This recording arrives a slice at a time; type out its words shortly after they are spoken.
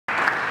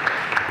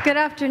Good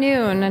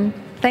afternoon, and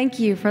thank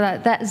you for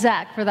that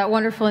Zach, for that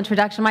wonderful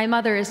introduction. My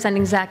mother is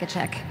sending Zach a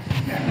check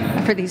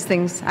for these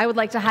things. I would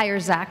like to hire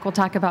Zach. We'll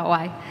talk about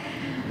why.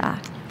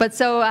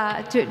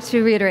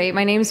 To reiterate,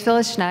 my name is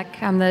Phyllis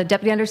Schneck. I'm the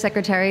Deputy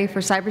Undersecretary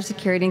for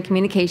Cybersecurity and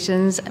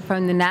Communications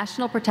from the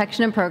National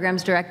Protection and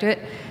Programs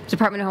Directorate,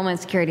 Department of Homeland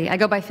Security. I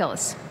go by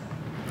Phyllis.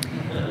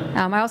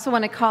 I also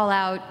want to call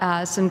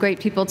out some great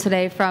people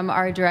today from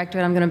our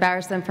Directorate. I'm going to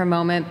embarrass them for a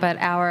moment, but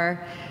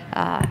our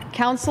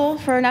Counsel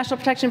for National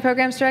Protection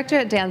Programs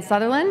Directorate, Dan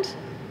Sutherland,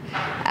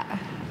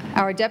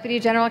 our Deputy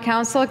General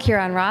Counsel,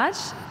 Kiran Raj,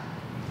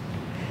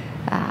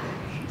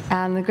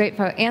 and the great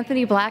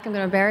Anthony Black. I'm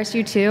going to embarrass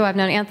you too. I've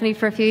known Anthony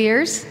for a few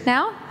years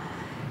now.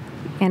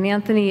 And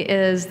Anthony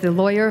is the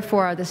lawyer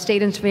for the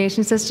State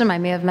Information System. I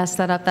may have messed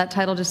that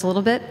title just a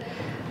little bit.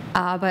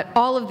 But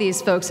all of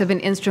these folks have been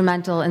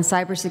instrumental in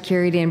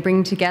cybersecurity and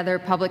bringing together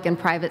public and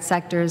private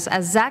sectors.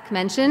 As Zach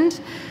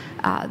mentioned,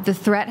 the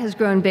threat has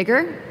grown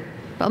bigger.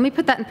 But let me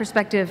put that in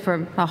perspective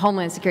from a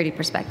Homeland Security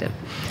perspective.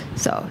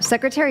 So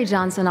Secretary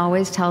Johnson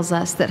always tells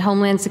us that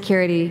Homeland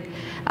Security,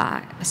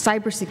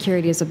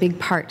 cybersecurity is a big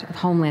part of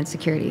Homeland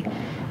Security.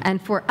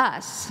 And for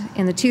us,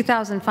 in the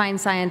 2,000 fine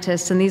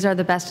scientists, and these are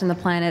the best on the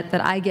planet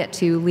that I get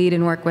to lead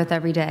and work with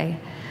every day,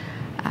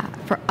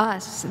 for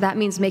us, that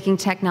means making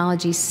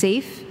technology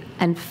safe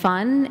and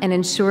fun and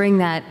ensuring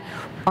that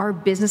our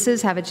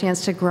businesses have a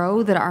chance to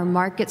grow, that our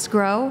markets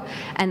grow,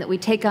 and that we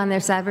take on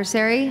this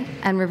adversary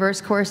and reverse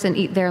course and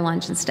eat their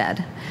lunch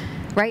instead.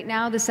 Right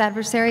now, this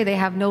adversary, they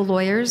have no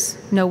lawyers,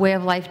 no way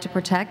of life to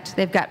protect.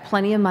 They've got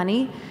plenty of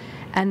money,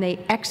 and they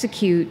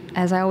execute,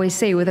 as I always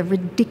say, with a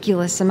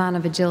ridiculous amount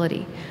of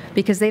agility,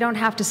 because they don't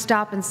have to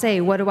stop and say,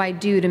 what do I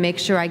do to make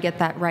sure I get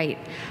that right?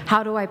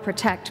 How do I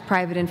protect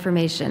private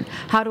information?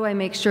 How do I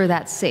make sure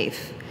that's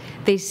safe?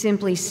 They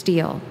simply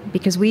steal,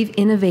 because we've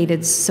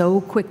innovated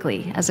so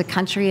quickly as a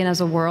country and as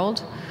a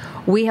world.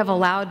 We have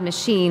allowed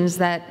machines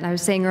that, I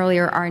was saying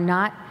earlier, are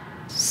not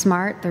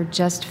smart, they're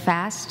just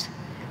fast.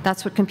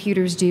 That's what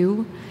computers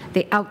do.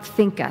 They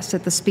outthink us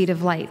at the speed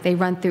of light. They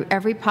run through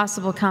every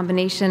possible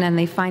combination and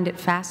they find it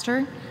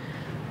faster,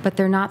 but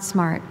they're not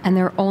smart, and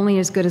they're only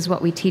as good as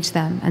what we teach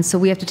them. And so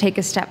we have to take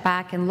a step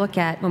back and look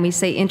at, when we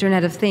say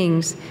Internet of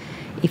Things,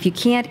 if you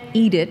can't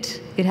eat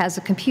it, it has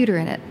a computer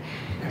in it.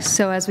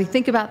 So as we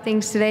think about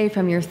things today,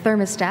 from your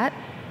thermostat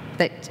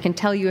that can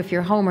tell you if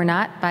you're home or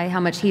not by how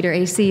much heat or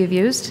AC you've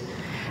used,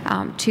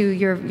 to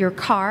your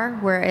car,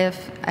 where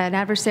if an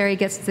adversary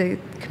gets the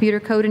computer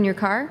code in your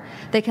car,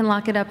 they can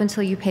lock it up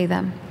until you pay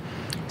them.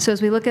 So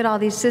as we look at all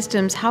these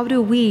systems, how do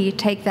we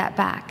take that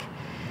back?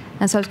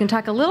 And so I was going to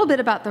talk a little bit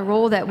about the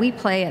role that we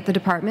play at the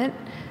Department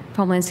of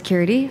Homeland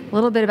Security, a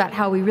little bit about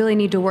how we really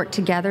need to work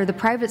together. The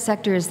private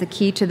sector is the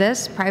key to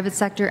this. Private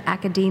sector,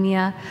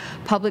 academia,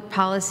 public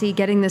policy,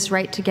 getting this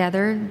right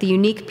together, the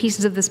unique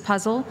pieces of this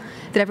puzzle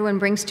that everyone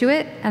brings to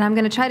it. And I'm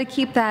going to try to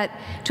keep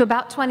that to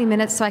about 20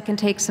 minutes so I can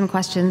take some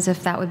questions,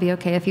 if that would be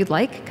okay, if you'd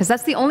like, because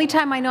that's the only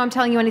time I know I'm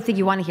telling you anything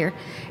you want to hear,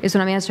 is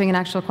when I'm answering an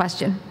actual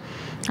question.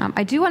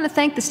 I do want to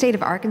thank the state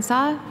of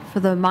Arkansas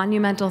for the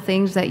monumental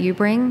things that you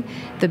bring,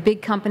 the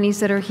big companies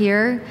that are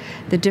here,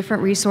 the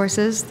different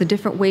resources, the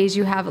different ways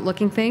you have at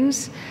looking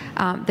things,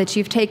 that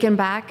you've taken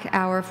back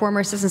our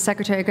former Assistant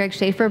Secretary Greg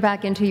Schaefer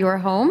back into your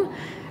home.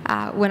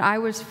 When I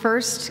was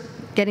first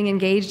getting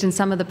engaged in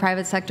some of the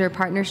private sector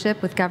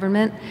partnership with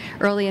government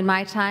early in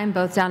my time,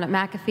 both down at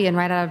McAfee and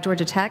right out of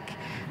Georgia Tech,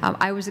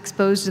 I was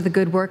exposed to the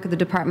good work of the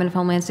Department of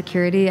Homeland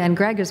Security, and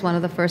Greg is one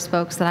of the first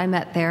folks that I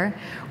met there,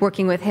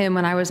 working with him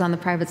when I was on the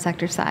private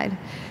sector side.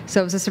 So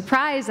it was a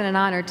surprise and an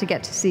honor to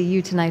get to see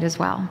you tonight as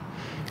well.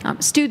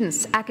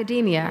 Students,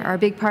 academia are a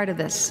big part of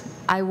this.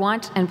 I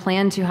want and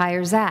plan to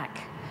hire Zach.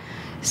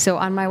 So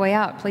on my way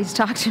out, please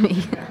talk to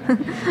me.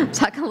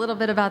 Talk a little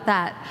bit about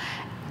that.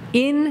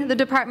 In the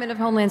Department of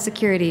Homeland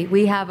Security,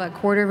 we have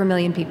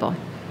 250,000 people.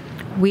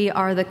 We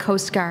are the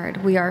Coast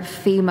Guard. We are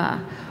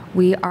FEMA.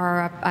 We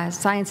are a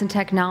science and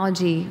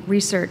technology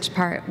research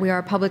part. We are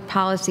a public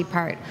policy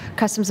part,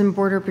 Customs and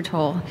Border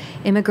Patrol,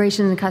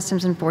 Immigration and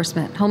Customs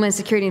Enforcement, Homeland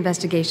Security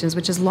Investigations,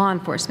 which is law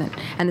enforcement,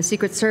 and the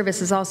Secret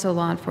Service is also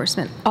law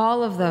enforcement.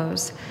 All of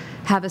those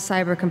have a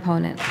cyber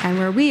component. And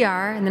where we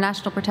are, in the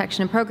National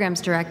Protection and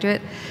Programs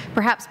Directorate,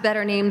 perhaps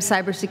better named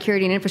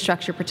Cybersecurity and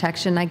Infrastructure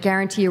Protection, I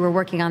guarantee you we're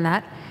working on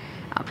that,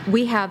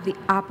 we have the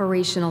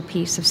operational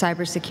piece of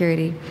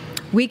cybersecurity.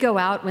 We go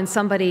out when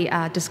somebody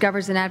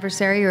discovers an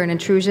adversary or an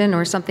intrusion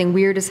or something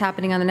weird is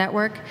happening on the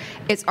network.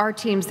 It's our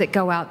teams that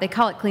go out. They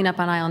call it cleanup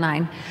on aisle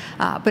 9.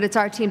 But it's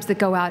our teams that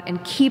go out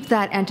and keep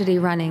that entity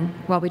running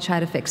while we try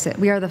to fix it.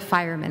 We are the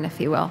firemen, if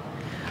you will.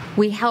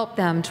 We help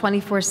them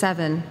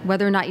 24/7,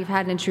 whether or not you've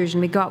had an intrusion.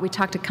 We go out, we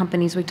talk to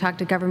companies, we talk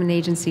to government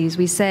agencies.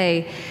 We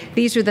say,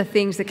 these are the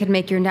things that could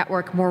make your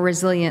network more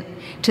resilient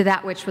to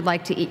that which would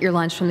like to eat your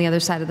lunch from the other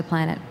side of the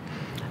planet.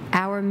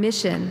 Our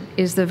mission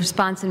is the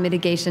response and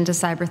mitigation to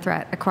cyber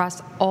threat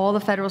across all the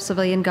federal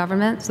civilian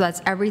government, so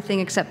that's everything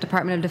except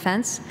Department of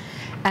Defense,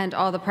 and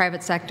all the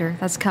private sector.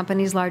 That's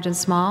companies large and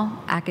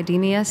small,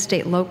 academia,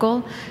 state,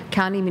 local,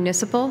 county,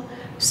 municipal.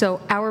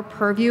 So our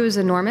purview is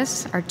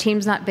enormous. Our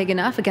team's not big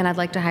enough. Again, I'd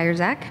like to hire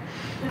Zach.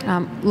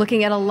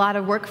 Looking at a lot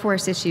of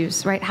workforce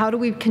issues, right? How do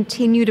we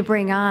continue to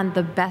bring on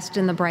the best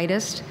and the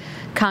brightest?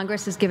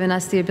 Congress has given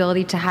us the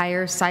ability to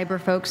hire cyber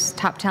folks,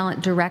 top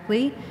talent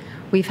directly.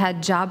 We've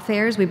had job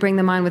fairs. We bring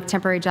them on with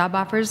temporary job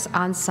offers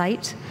on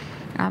site.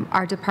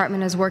 Our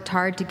department has worked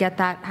hard to get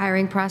that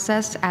hiring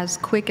process as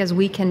quick as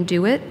we can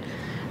do it.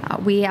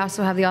 We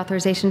also have the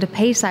authorization to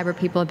pay cyber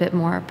people a bit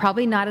more,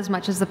 probably not as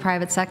much as the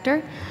private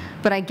sector,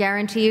 but I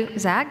guarantee you,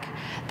 Zach,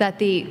 that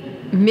the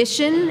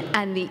mission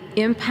and the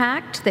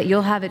impact that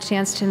you'll have a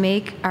chance to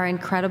make are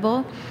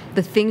incredible.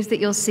 The things that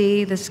you'll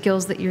see, the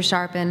skills that you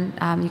sharpen,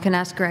 you can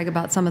ask Greg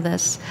about some of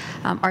this,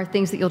 are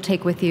things that you'll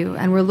take with you.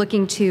 And we're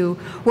looking to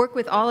work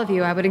with all of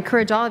you. I would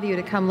encourage all of you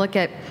to come look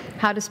at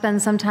how to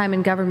spend some time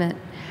in government.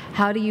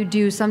 How do you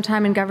do some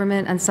time in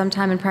government and some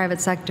time in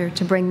private sector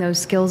to bring those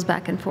skills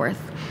back and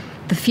forth?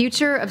 The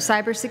future of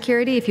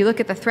cybersecurity, if you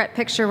look at the threat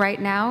picture right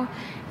now,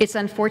 it's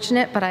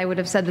unfortunate, but I would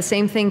have said the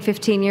same thing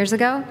 15 years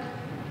ago.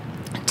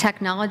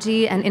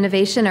 Technology and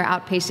innovation are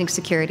outpacing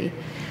security.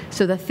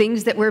 So the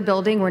things that we're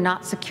building, we're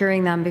not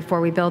securing them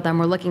before we build them.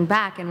 We're looking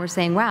back and we're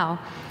saying, wow,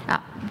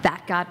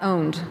 that got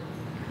owned.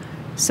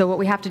 So what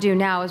we have to do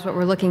now is what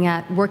we're looking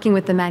at, working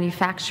with the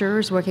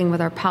manufacturers, working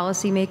with our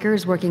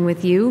policymakers, working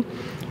with you.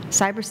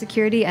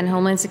 Cybersecurity and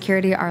Homeland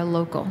Security are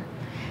local.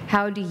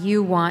 How do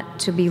you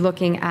want to be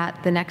looking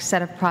at the next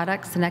set of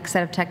products, the next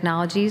set of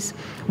technologies?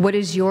 What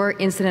does your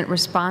incident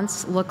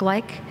response look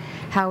like?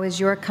 How is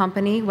your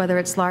company, whether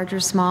it's large or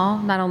small,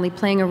 not only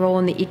playing a role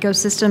in the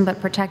ecosystem, but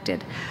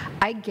protected?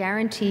 I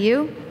guarantee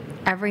you,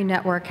 every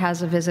network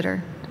has a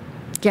visitor.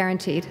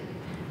 Guaranteed.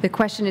 The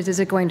question is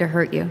it going to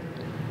hurt you?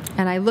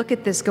 And I look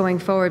at this going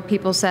forward.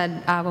 People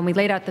said, when we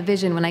laid out the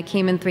vision, when I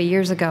came in 3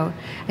 years ago,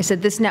 I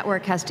said, this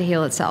network has to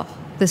heal itself.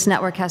 This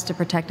network has to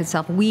protect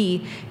itself.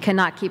 We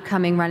cannot keep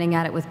running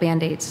at it with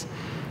Band-Aids.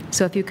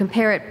 So if you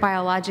compare it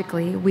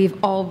biologically,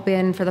 we've all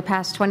been, for the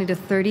past 20 to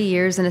 30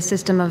 years, in a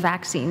system of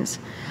vaccines.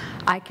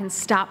 I can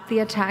stop the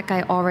attack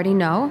I already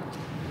know,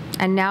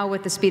 and now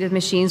with the speed of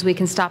machines, we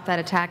can stop that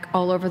attack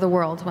all over the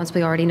world once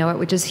we already know it,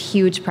 which is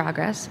huge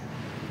progress.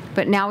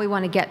 But now we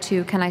want to get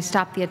to, can I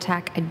stop the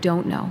attack I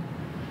don't know?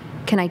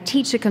 Can I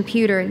teach a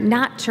computer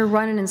not to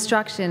run an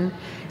instruction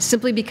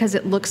simply because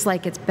it looks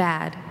like it's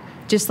bad?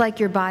 Just like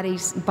your body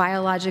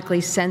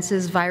biologically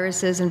senses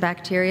viruses and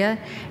bacteria,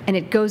 and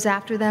it goes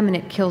after them and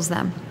it kills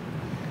them.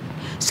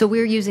 So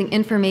we're using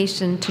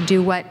information to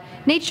do what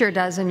nature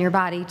does in your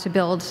body to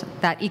build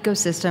that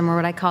ecosystem, or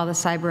what I call the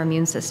cyber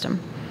immune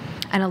system.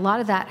 And a lot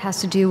of that has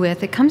to do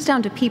with, it comes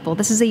down to people.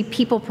 This is a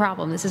people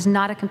problem. This is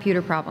not a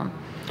computer problem.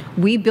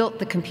 We built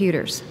the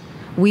computers.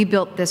 We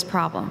built this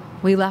problem.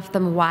 We left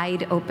them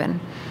wide open.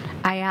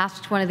 I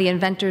asked one of the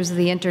inventors of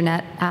the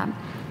internet,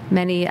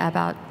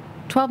 about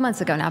 12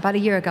 months ago now, about a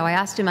year ago, I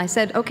asked him, I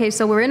said, okay,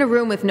 so we're in a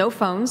room with no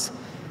phones,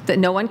 that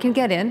no one can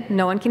get in,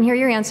 no one can hear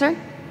your answer,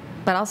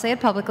 but I'll say it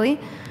publicly.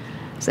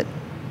 I said,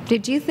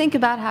 did you think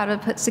about how to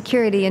put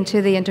security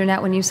into the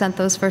internet when you sent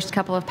those first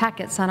couple of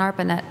packets on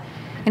ARPANET?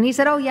 And he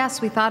said, oh yes,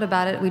 we thought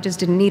about it, we just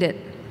didn't need it.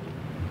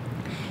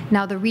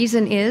 Now the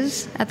reason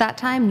is, at that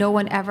time, no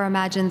one ever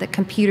imagined that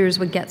computers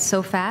would get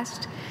so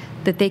fast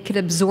that they could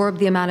absorb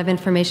the amount of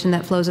information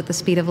that flows at the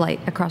speed of light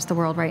across the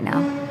world right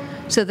now.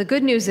 So the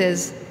good news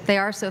is they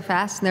are so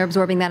fast and they're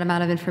absorbing that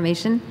amount of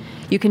information.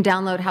 You can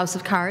download House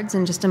of Cards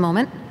in just a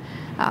moment.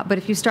 But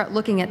if you start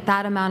looking at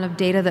that amount of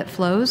data that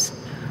flows,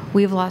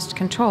 we've lost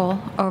control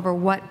over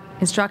what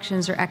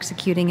instructions are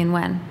executing and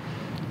when.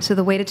 So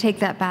the way to take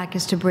that back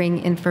is to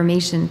bring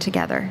information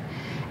together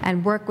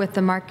and work with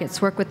the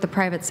markets, work with the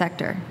private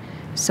sector.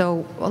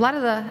 So a lot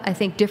of the, I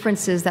think,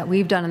 differences that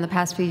we've done in the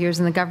past few years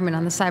in the government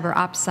on the cyber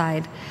ops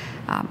side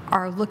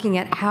are looking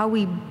at how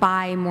we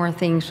buy more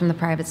things from the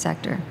private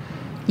sector.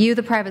 You,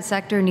 the private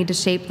sector, need to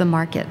shape the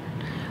market.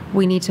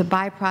 We need to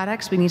buy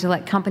products. We need to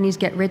let companies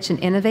get rich and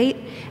innovate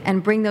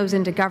and bring those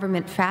into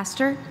government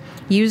faster.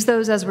 Use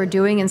those, as we're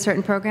doing in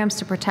certain programs,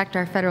 to protect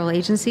our federal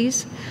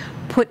agencies.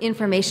 Put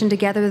information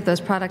together that those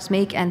products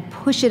make and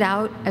push it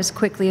out as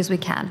quickly as we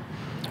can.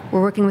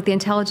 We're working with the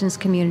intelligence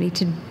community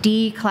to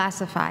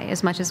declassify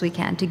as much as we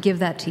can, to give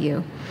that to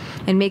you,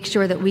 and make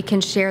sure that we can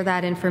share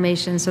that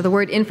information. So the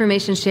word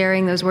information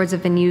sharing, those words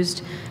have been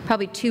used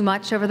probably too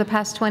much over the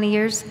past 20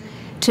 years.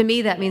 To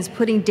me, that means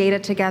putting data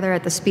together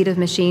at the speed of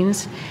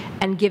machines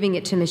and giving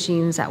it to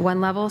machines at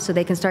one level so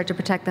they can start to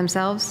protect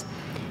themselves,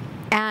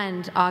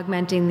 and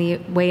augmenting the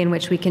way in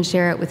which we can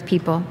share it with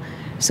people.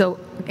 So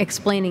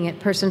explaining it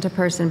person to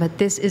person, but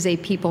this is a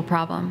people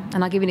problem.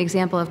 And I'll give you an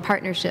example of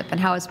partnership and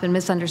how it's been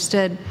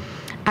misunderstood.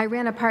 I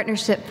ran a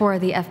partnership for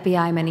the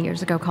FBI many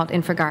years ago called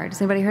InfraGard.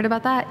 Has anybody heard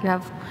about that? You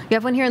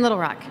have one here in Little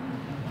Rock.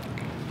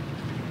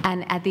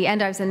 And at the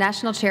end, I was the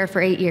national chair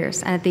for 8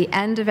 years. And at the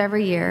end of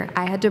every year,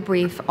 I had to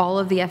brief all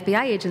of the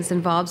FBI agents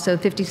involved, so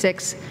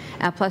 56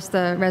 plus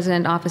the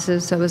resident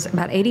offices, so it was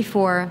about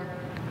 84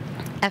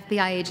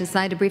 FBI agents, and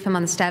I had to brief them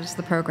on the status of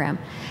the program.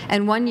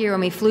 And one year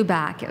when we flew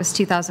back, it was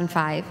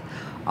 2005,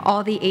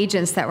 all the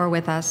agents that were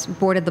with us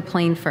boarded the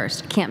plane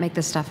first. Can't make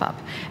this stuff up.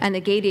 And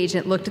the gate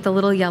agent looked at the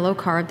little yellow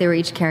card they were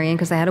each carrying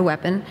because they had a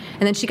weapon,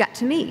 and then she got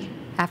to me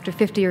after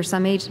 50 or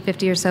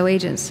so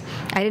agents.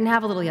 I didn't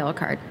have a little yellow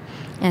card.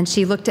 And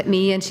she looked at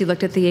me and she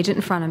looked at the agent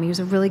in front of me. He was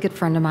a really good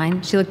friend of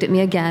mine. She looked at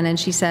me again and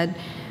she said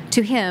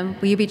to him,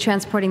 "Will you be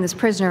transporting this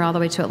prisoner all the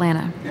way to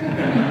Atlanta?"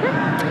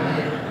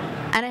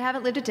 And I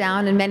haven't lived it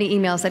down, and many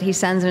emails that he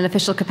sends in an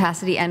official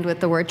capacity end with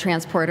the word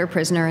transporter,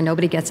 prisoner, and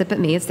nobody gets it but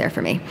me. It's there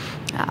for me.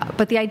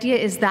 But the idea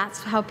is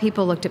that's how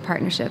people looked at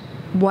partnership.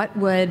 What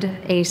would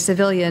a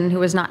civilian who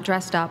was not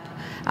dressed up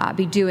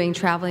be doing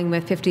traveling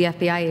with 50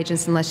 FBI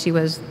agents unless she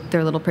was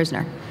their little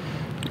prisoner?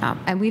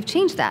 And we've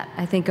changed that,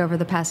 I think, over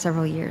the past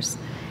several years.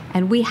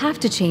 And we have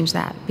to change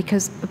that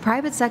because the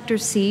private sector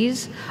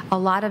sees a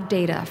lot of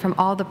data from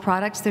all the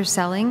products they're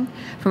selling,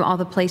 from all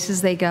the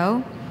places they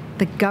go.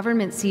 The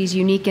government sees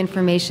unique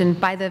information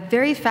by the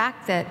very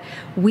fact that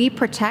we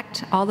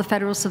protect all the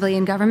federal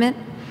civilian government.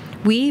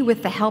 We,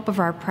 with the help of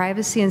our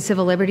privacy and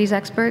civil liberties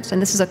experts,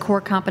 and this is a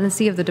core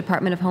competency of the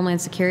Department of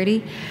Homeland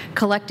Security,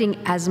 collecting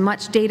as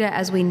much data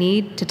as we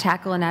need to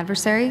tackle an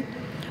adversary,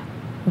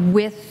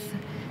 with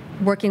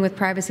working with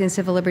privacy and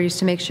civil liberties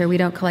to make sure we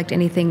don't collect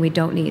anything we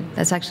don't need.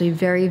 That's actually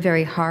very,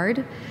 very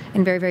hard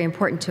and very, very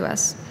important to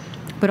us.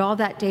 But all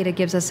that data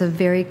gives us a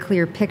very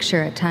clear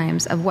picture at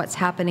times of what's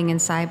happening in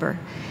cyber.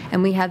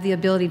 And we have the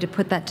ability to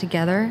put that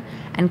together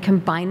and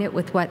combine it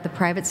with what the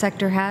private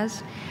sector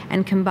has,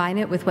 and combine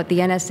it with what the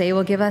NSA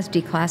will give us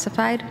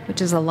declassified,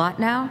 which is a lot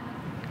now,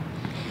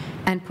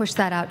 and push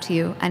that out to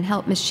you and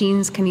help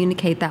machines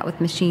communicate that with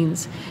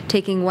machines,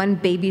 taking one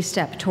baby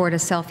step toward a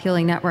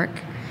self-healing network.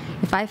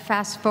 If I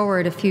fast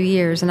forward a few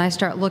years and I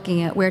start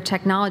looking at where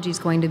technology is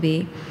going to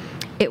be,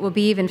 it will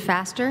be even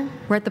faster.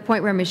 We're at the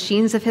point where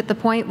machines have hit the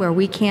point where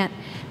we can't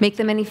make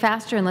them any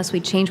faster unless we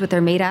change what they're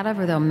made out of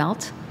or they'll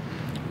melt.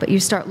 But you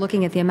start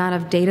looking at the amount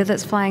of data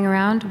that's flying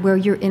around, where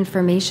your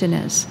information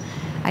is.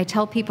 I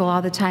tell people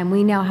all the time,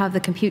 we now have the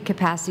compute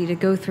capacity to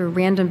go through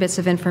random bits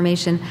of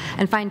information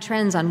and find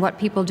trends on what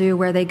people do,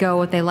 where they go,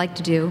 what they like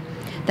to do.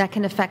 That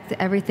can affect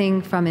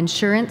everything from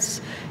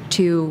insurance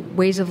to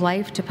ways of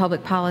life to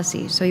public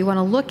policy. So you want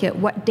to look at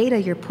what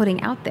data you're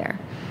putting out there,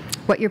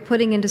 what you're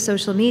putting into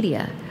social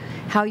media,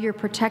 how you're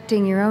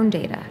protecting your own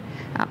data.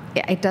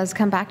 It does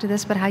come back to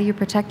this, but how you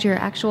protect your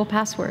actual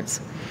passwords.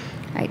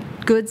 Right?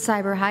 Good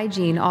cyber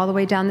hygiene all the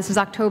way down. This is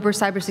October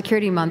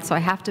Cybersecurity Month, so I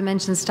have to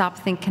mention Stop,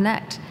 Think,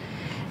 Connect.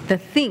 The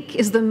think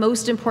is the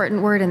most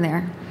important word in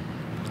there.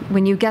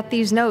 When you get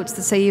these notes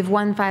that say you've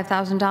won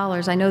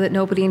 $5,000, I know that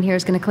nobody in here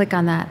is going to click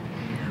on that.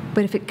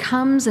 But if it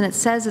comes and it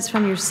says it's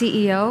from your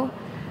CEO,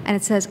 and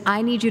it says,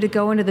 I need you to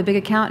go into the big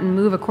account and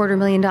move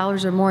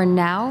 $250,000 or more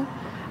now,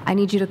 I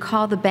need you to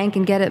call the bank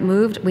and get it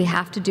moved, we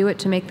have to do it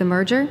to make the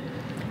merger.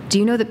 Do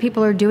you know that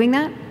people are doing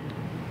that?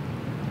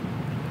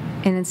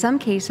 And in some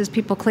cases,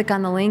 people click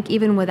on the link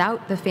even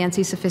without the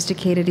fancy,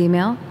 sophisticated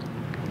email.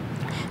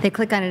 They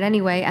click on it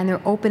anyway, and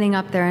they're opening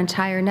up their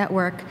entire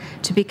network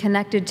to be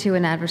connected to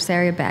an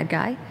adversary, a bad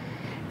guy,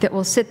 that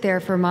will sit there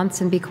for months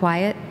and be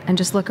quiet and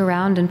just look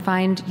around and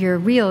find your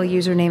real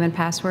username and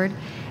password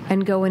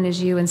and go in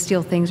as you and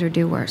steal things or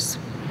do worse.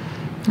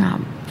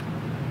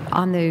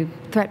 On the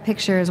threat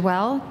picture as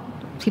well,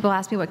 people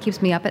ask me what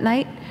keeps me up at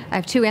night. I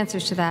have two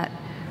answers to that.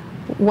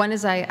 One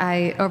is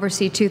I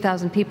oversee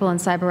 2,000 people in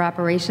cyber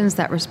operations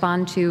that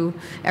respond to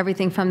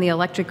everything from the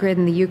electric grid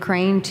in the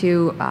Ukraine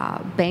to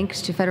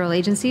banks to federal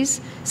agencies.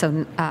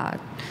 So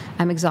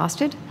I'm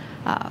exhausted.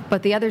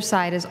 But the other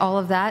side is all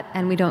of that,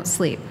 and we don't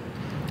sleep.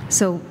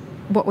 So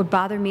what would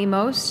bother me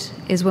most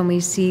is when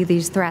we see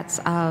these threats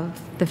of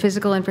the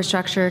physical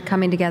infrastructure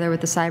coming together with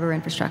the cyber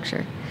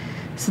infrastructure.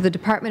 So the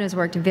department has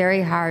worked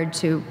very hard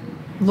to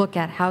look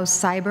at how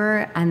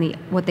cyber and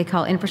what they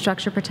call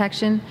infrastructure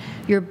protection,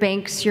 your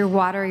banks, your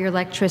water, your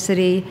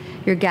electricity,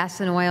 your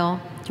gas and oil,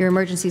 your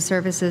emergency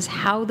services,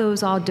 how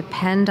those all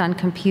depend on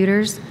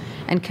computers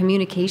and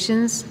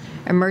communications,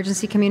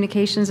 emergency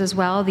communications as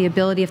well, the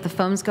ability if the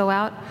phones go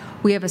out,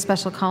 we have a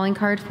special calling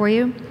card for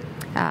you.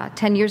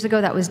 10 years ago,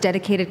 that was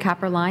dedicated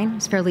copper line.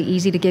 It's fairly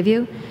easy to give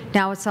you.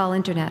 Now it's all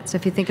internet. So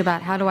if you think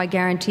about how do I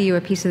guarantee you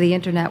a piece of the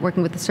internet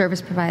working with the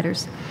service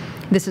providers,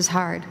 this is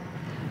hard.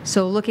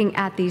 So looking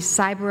at the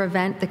cyber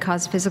event that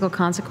caused physical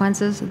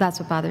consequences, that's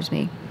what bothers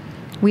me.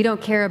 We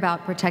don't care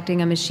about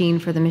protecting a machine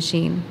for the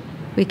machine.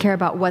 We care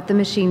about what the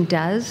machine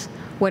does,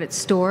 what it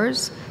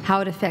stores,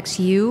 how it affects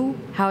you,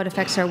 how it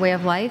affects our way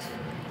of life,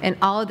 and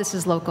all of this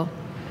is local.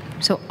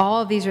 So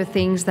all of these are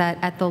things that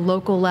at the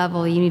local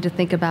level you need to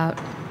think about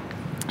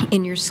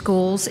in your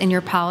schools, in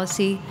your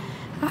policy,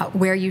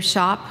 where you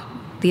shop,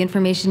 the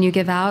information you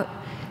give out,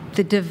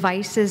 the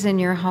devices in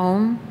your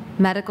home,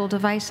 medical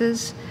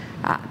devices.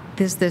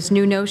 This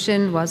new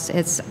notion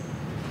it's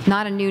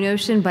not a new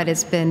notion, but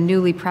it's been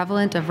newly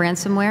prevalent of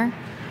ransomware.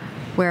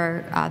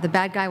 where the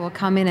bad guy will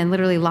come in and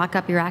literally lock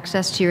up your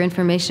access to your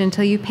information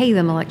until you pay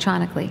them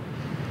electronically.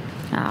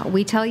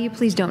 We tell you,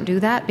 please don't do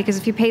that, because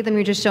if you pay them,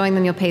 you're just showing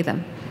them you'll pay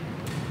them.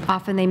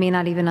 Often they may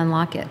not even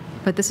unlock it.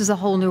 But this is a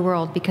whole new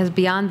world, because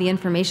beyond the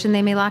information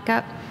they may lock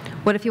up,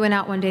 what if you went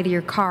out one day to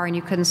your car and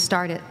you couldn't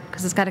start it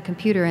because it's got a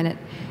computer in it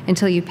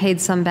until you paid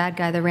some bad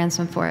guy the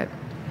ransom for it?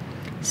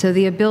 So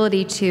the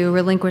ability to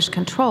relinquish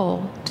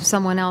control to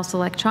someone else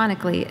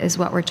electronically is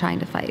what we're trying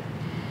to fight.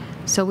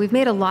 So we've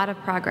made a lot of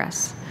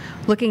progress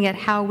looking at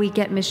how we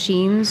get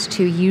machines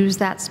to use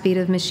that speed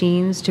of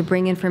machines to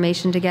bring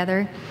information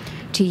together,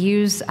 to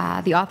use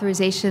the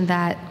authorization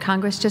that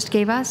Congress just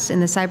gave us in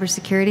the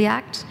Cybersecurity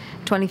Act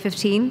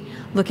 2015,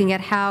 looking at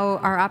how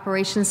our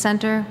Operations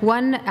Center,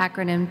 one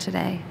acronym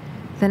today,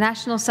 the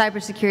National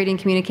Cybersecurity and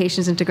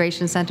Communications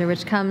Integration Center,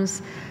 which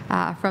comes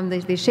from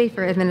the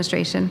Schaefer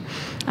administration,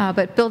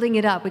 but building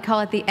it up, we call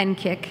it the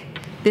NKIC.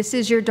 This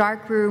is your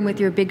dark room with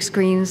your big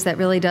screens that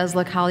really does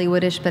look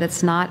Hollywoodish, but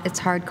it's not, it's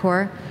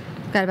hardcore.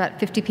 We've got about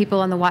 50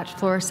 people on the watch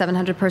floor,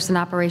 700-person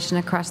operation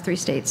across 3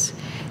 states.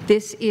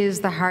 This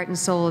is the heart and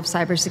soul of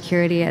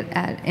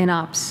cybersecurity in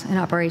ops and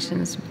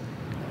operations.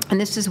 And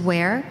this is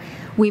where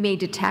we may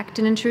detect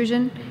an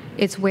intrusion.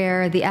 It's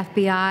where the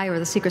FBI or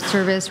the Secret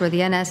Service or the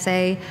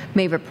NSA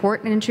may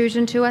report an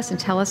intrusion to us and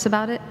tell us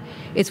about it.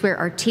 It's where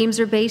our teams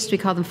are based. We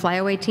call them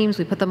flyaway teams.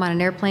 We put them on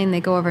an airplane.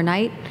 They go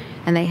overnight,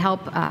 and they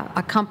help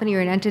a company or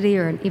an entity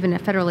or even a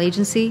federal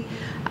agency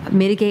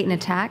mitigate an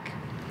attack.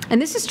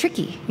 And this is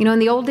tricky. You know, in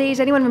the old days,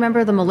 anyone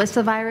remember the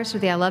Melissa virus or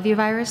the I love you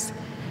virus?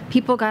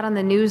 People got on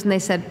the news and they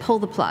said, pull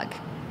the plug.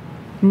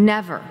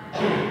 Never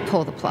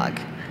pull the plug.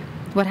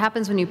 What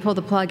happens when you pull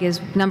the plug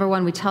is, number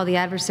one, we tell the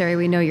adversary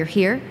we know you're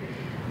here.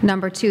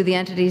 Number two, the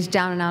entity's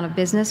down and out of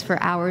business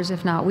for hours,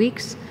 if not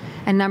weeks.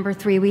 And number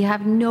three, we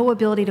have no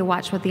ability to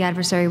watch what the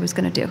adversary was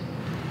going to do.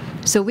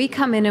 So we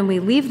come in and we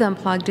leave them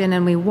plugged in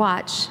and we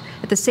watch.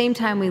 At the same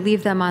time, we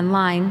leave them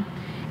online,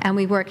 and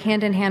we work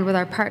hand in hand with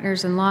our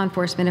partners in law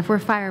enforcement. If we're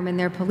firemen,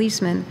 they're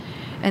policemen,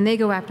 and they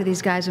go after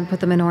these guys and put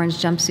them in orange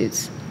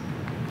jumpsuits.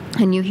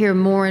 And you hear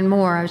more and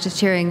more. I was just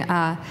hearing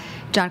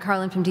John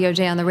Carlin from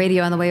DOJ on the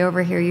radio on the way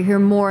over here. You hear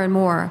more and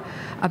more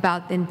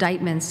about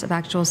indictments of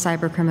actual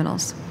cyber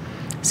criminals.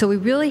 So we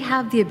really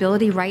have the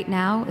ability right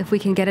now, if we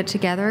can get it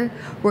together,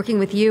 working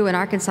with you, and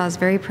Arkansas is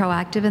very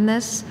proactive in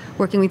this,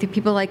 working with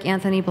people like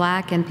Anthony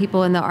Black and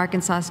people in the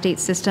Arkansas state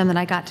system that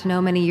I got to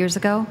know many years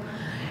ago,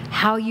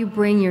 how you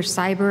bring your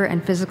cyber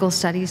and physical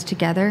studies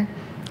together,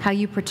 how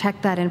you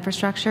protect that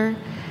infrastructure,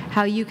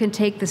 how you can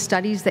take the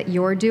studies that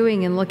you're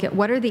doing and look at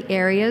what are the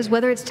areas,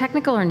 whether it's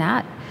technical or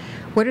not,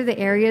 what are the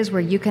areas where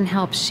you can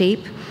help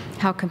shape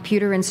how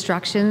computer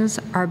instructions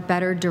are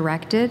better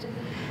directed.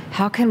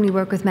 How can we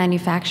work with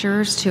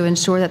manufacturers to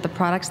ensure that the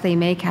products they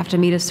make have to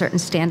meet a certain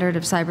standard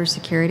of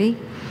cybersecurity?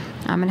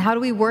 And how do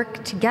we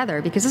work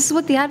together? Because this is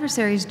what the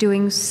adversary is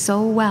doing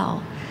so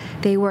well.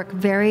 They work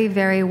very,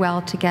 very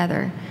well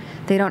together.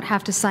 They don't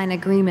have to sign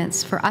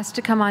agreements. For us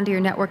to come onto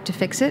your network to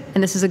fix it,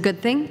 and this is a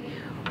good thing,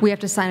 we have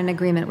to sign an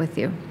agreement with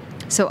you.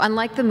 So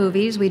unlike the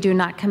movies, we do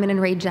not come in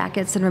raid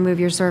jackets and remove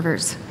your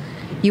servers.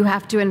 You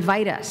have to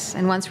invite us,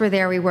 and once we're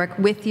there, we work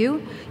with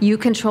you. You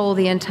control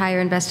the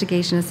entire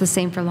investigation. It's the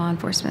same for law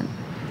enforcement.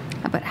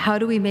 But how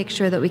do we make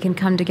sure that we can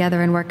come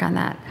together and work on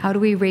that? How do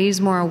we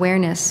raise more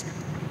awareness?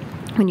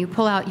 When you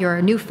pull out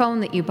your new phone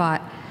that you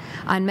bought,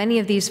 on many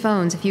of these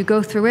phones, if you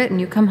go through it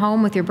and you come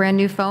home with your brand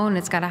new phone and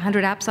it's got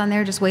 100 apps on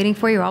there just waiting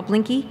for you, all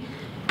blinky,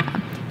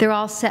 they're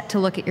all set to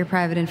look at your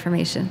private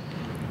information.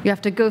 You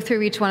have to go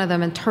through each one of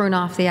them and turn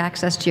off the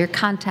access to your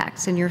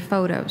contacts and your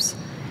photos.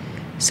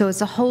 So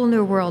it's a whole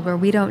new world where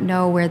we don't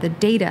know where the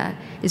data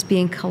is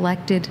being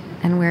collected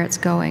and where it's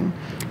going.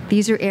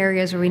 These are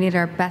areas where we need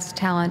our best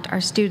talent,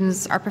 our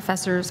students, our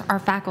professors, our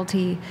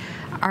faculty,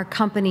 our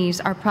companies,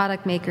 our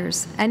product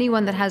makers.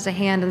 Anyone that has a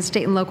hand in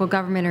state and local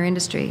government or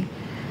industry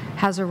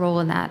has a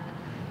role in that.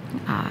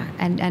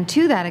 And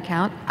to that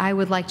account, I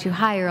would like to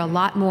hire a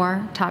lot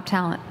more top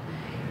talent.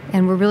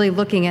 And we're really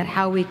looking at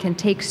how we can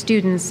take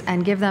students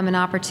and give them an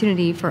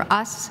opportunity for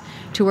us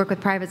to work with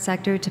private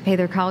sector to pay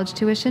their college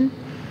tuition.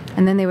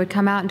 And then they would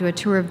come out and do a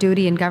tour of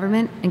duty in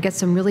government and get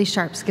some really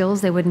sharp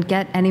skills they wouldn't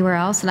get anywhere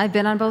else. And I've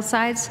been on both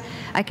sides.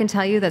 I can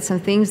tell you that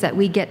some things that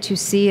we get to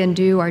see and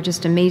do are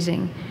just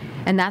amazing.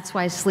 And that's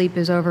why sleep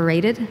is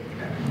overrated,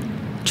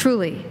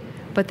 truly.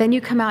 But then you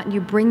come out and you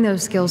bring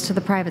those skills to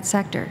the private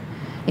sector.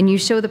 And you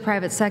show the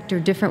private sector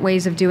different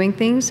ways of doing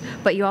things,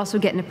 but you also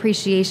get an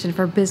appreciation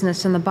for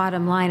business and the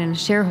bottom line and a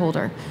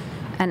shareholder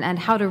and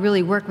how to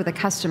really work with a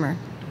customer.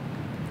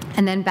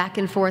 And then back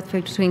and forth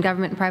between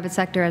government and private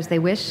sector as they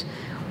wish.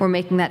 We're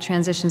making that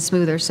transition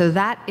smoother. So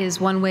that is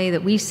one way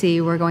that we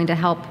see we're going to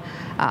help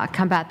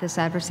combat this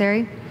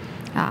adversary.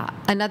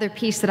 Another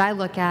piece that I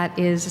look at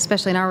is,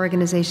 especially in our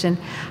organization,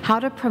 how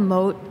to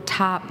promote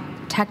top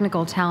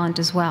technical talent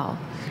as well.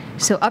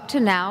 So up to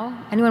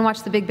now, anyone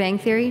watch The Big Bang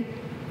Theory?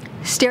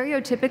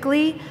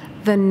 Stereotypically,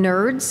 the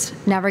nerds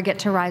never get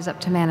to rise up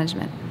to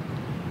management.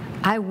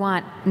 I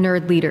want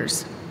nerd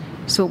leaders.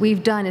 So what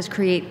we've done is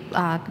create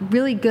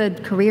really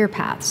good career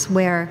paths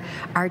where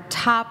our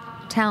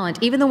top talent,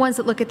 even the ones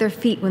that look at their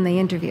feet when they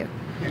interview,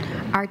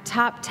 our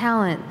top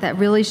talent that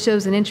really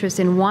shows an interest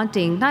in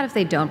wanting, not if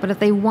they don't, but if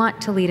they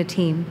want to lead a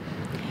team,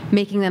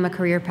 making them a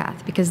career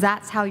path, because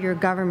that's how your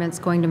government's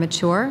going to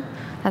mature.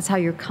 That's how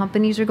your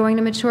companies are going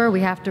to mature.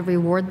 We have to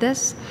reward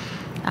this.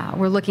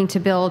 We're looking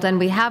to build, and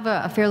we have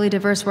a fairly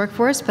diverse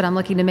workforce, but I'm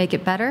looking to make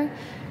it better.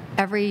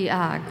 Every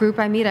group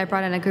I meet, I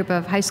brought in a group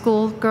of high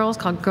school girls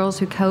called Girls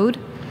Who Code.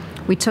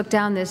 We took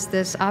down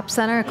this ops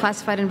center, a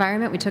classified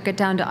environment. We took it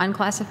down to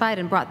unclassified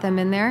and brought them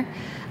in there.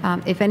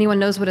 If anyone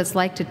knows what it's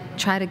like to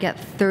try to get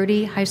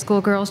 30 high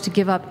school girls to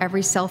give up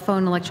every cell phone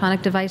and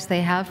electronic device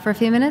they have for a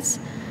few minutes,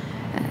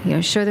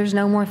 sure, there's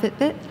no more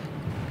Fitbit,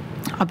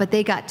 but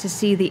they got to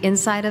see the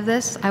inside of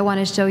this. I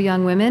want to show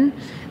young women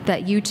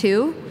that you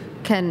too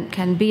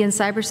can be in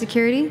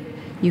cybersecurity.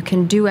 You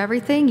can do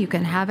everything, you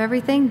can have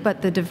everything,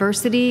 but the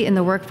diversity in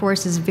the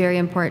workforce is very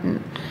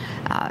important.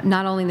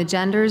 Not only the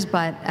genders,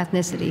 but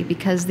ethnicity,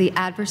 because the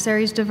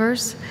adversary is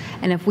diverse,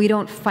 and if we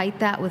don't fight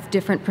that with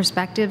different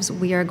perspectives,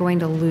 we are going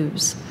to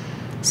lose.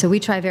 So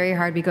we try very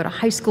hard. We go to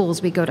high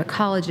schools, we go to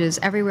colleges,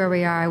 everywhere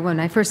we are. When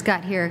I first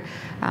got here,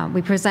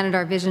 we presented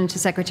our vision to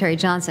Secretary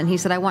Johnson. He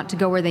said, I want to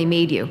go where they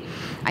made you.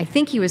 I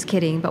think he was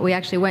kidding, but we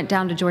actually went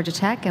down to Georgia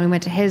Tech, and we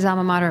went to his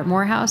alma mater at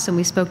Morehouse, and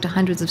we spoke to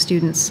hundreds of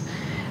students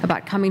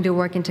about coming to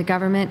work into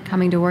government,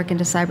 coming to work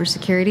into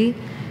cybersecurity.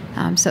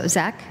 So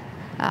Zach,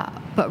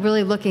 but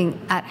really looking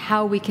at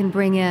how we can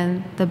bring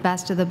in the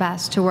best of the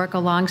best to work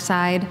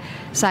alongside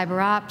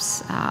cyber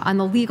ops. On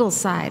the legal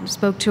side,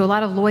 spoke to a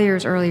lot of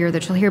lawyers earlier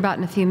that you'll hear about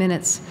in a few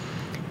minutes.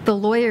 The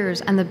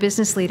lawyers and the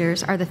business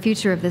leaders are the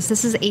future of this.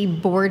 This is a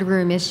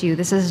boardroom issue.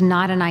 This is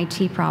not an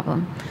IT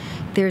problem.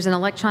 There's an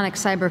electronic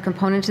cyber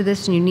component to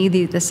this, and you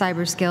need the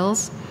cyber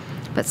skills,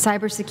 but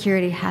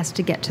cybersecurity has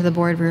to get to the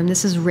boardroom.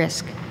 This is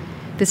risk.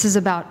 This is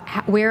about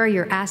where are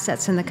your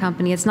assets in the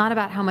company. It's not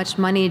about how much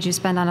money did you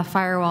spend on a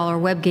firewall or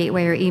web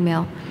gateway or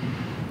email.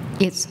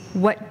 It's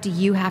what do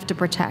you have to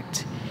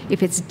protect.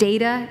 If it's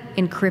data,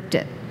 encrypt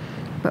it.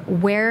 But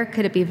where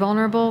could it be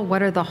vulnerable?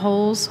 What are the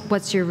holes?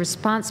 What's your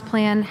response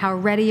plan? How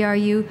ready are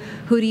you?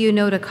 Who do you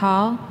know to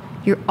call?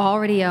 You're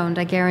already owned,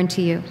 I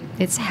guarantee you.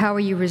 It's how are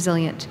you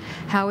resilient?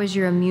 How is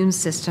your immune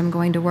system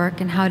going to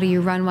work? And how do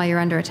you run while you're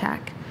under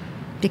attack?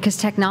 Because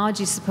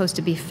technology is supposed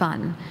to be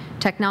fun.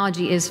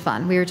 Technology is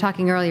fun. We were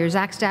talking earlier,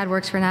 Zach's dad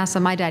works for NASA,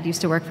 my dad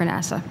used to work for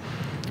NASA.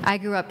 I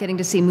grew up getting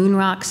to see moon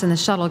rocks and the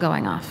shuttle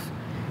going off.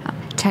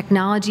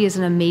 Technology is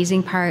an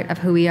amazing part of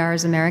who we are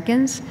as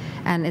Americans,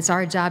 and it's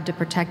our job to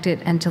protect it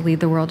and to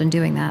lead the world in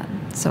doing that.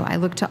 So I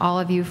look to all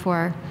of you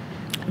for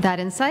that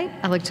insight.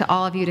 I look to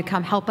all of you to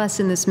come help us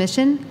in this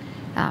mission.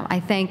 I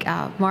thank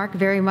Mark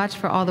very much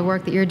for all the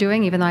work that you're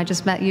doing, even though I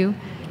just met you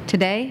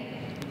today.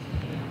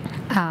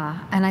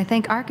 And I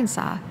thank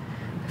Arkansas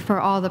for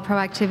all the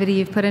proactivity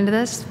you've put into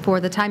this, for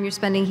the time you're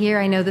spending here.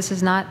 I know this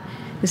is not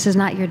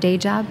your day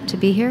job to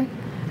be here.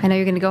 I know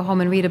you're going to go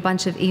home and read a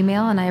bunch of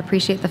email, and I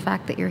appreciate the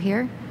fact that you're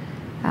here.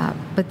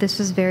 But this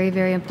is very,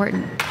 very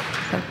important.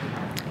 So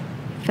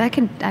if I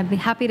can, I'd be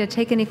happy to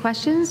take any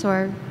questions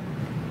or.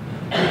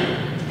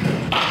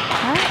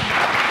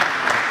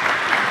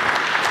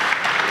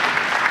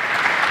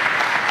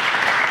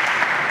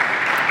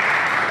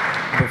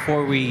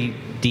 Before we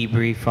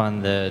debrief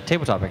on the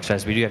tabletop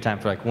exercise, we do have time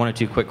for like 1 or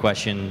 2 quick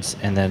questions,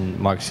 and then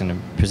Mark's going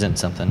to present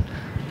something.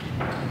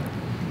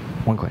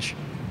 One question.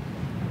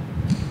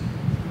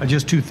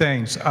 Just 2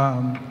 things.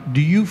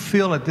 Do you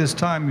feel at this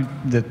time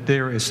that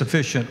there is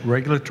sufficient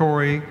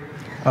regulatory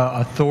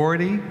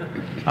authority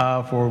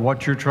for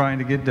what you're trying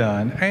to get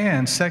done?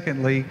 And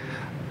secondly,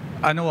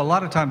 I know a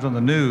lot of times on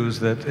the news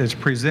that it's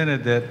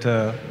presented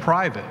that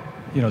private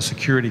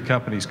security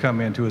companies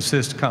come in to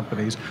assist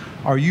companies.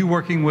 Are you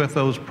working with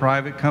those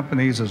private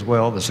companies as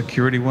well, the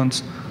security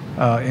ones,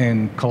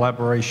 in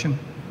collaboration?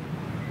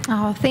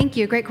 Oh, thank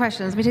you. Great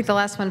questions. Let me take the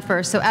last one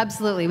first. So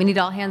absolutely, we need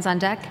all hands on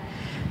deck.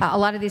 A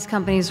lot of these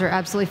companies are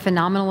absolutely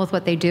phenomenal with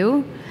what they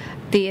do.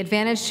 The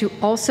advantage to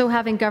also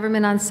having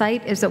government on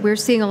site is that we're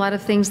seeing a lot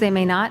of things they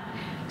may not.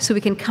 So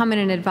we can come in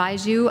and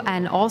advise you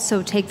and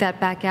also take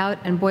that back out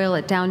and boil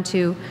it down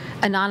to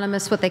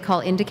anonymous, what they call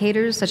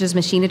indicators, such as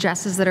machine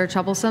addresses that are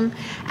troublesome,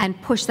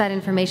 and push that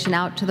information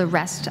out to the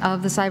rest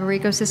of the cyber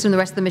ecosystem, the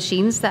rest of the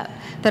machines that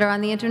are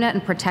on the internet,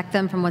 and protect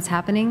them from what's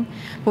happening.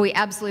 But we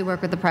absolutely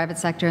work with the private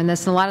sector in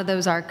this, and a lot of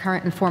those are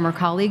current and former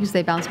colleagues.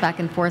 They bounce back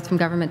and forth from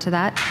government to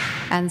that,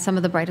 and some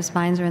of the brightest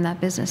minds are in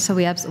that business. So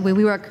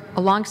we work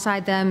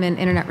alongside them in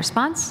internet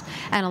response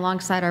and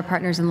alongside our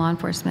partners in law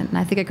enforcement. And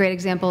I think a great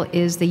example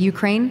is the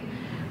Ukraine,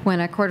 when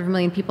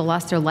 250,000 people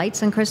lost their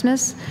lights on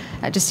Christmas.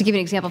 Just to give you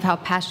an example of how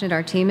passionate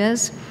our team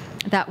is,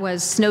 that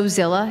was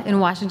Snowzilla in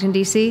Washington,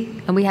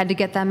 D.C., and we had to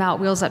get them out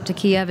wheels up to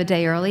Kiev a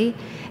day early,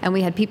 and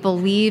we had people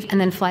leave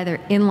and then fly their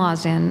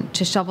in-laws in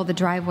to shovel the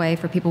driveway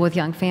for people with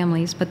young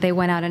families, but they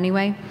went out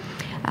anyway.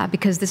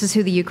 because this is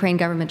who the Ukraine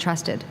government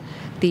trusted.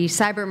 The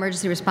Cyber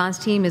Emergency Response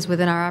Team is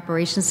within our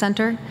operations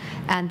center,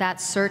 and that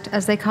CERT,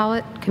 as they call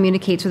it,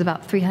 communicates with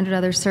about 300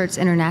 other CERTs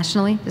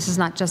internationally. This is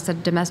not just a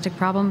domestic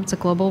problem, it's a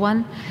global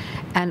one.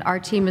 And our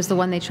team is the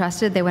one they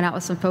trusted. They went out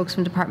with some folks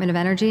from Department of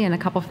Energy and a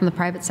couple from the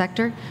private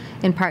sector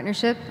in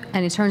partnership.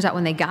 And it turns out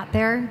when they got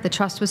there, the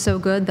trust was so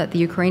good that the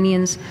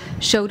Ukrainians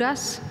showed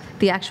us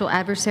the actual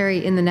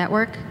adversary in the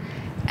network.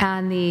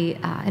 And the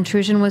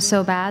intrusion was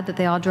so bad that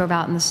they all drove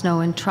out in the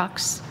snow in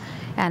trucks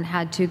and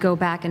had to go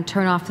back and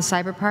turn off the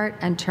cyber part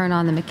and turn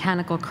on the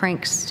mechanical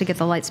cranks to get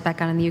the lights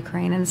back on in the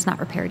Ukraine, and it's not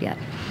repaired yet.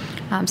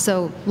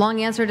 So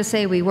long answer to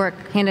say we work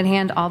hand in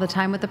hand all the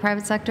time with the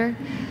private sector.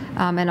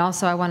 And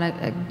also I want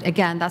to,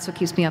 again, that's what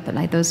keeps me up at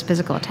night, those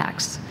physical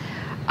attacks.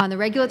 On the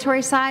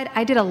regulatory side,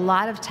 I did a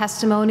lot of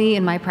testimony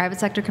in my private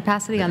sector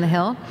capacity on the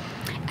Hill,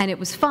 and it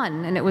was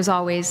fun, and it was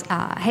always,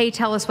 hey,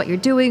 tell us what you're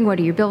doing, what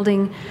are you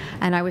building?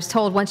 And I was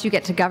told once you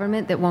get to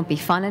government, that won't be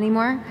fun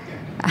anymore.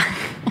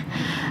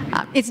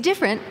 It's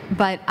different,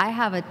 but I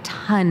have a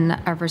ton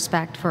of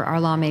respect for our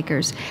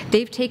lawmakers.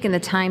 They've taken the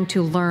time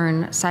to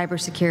learn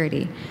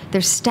cybersecurity.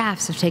 Their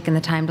staffs have taken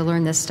the time to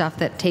learn this stuff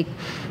that take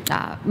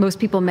most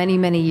people many,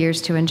 many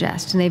years to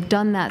ingest. And they've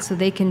done that so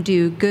they can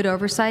do good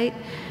oversight,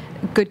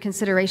 good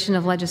consideration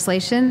of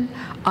legislation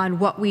on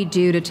what we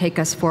do to take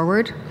us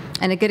forward.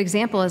 And a good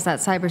example is that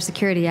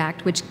Cybersecurity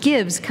Act, which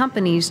gives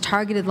companies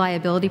targeted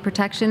liability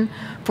protection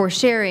for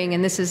sharing,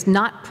 and this is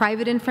not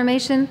private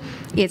information,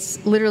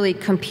 it's literally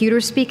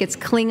computer speak, it's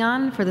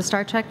Klingon for the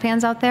Star Trek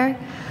fans out there,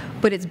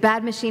 but it's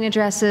bad machine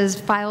addresses,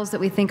 files that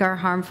we think are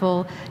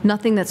harmful,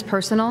 nothing that's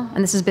personal,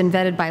 and this has been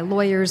vetted by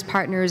lawyers,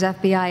 partners,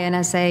 FBI,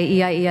 NSA,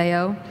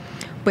 EIEIO,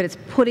 but it's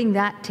putting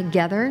that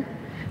together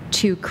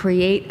to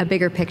create a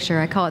bigger picture.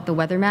 I call it the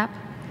weather map.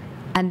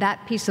 And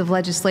that piece of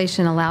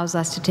legislation allows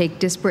us to take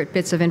disparate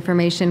bits of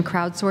information,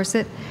 crowdsource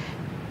it,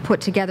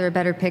 put together a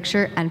better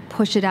picture, and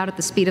push it out at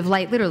the speed of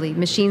light. Literally,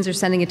 machines are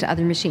sending it to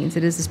other machines.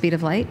 It is the speed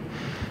of light.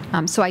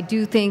 So I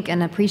do think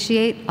and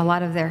appreciate a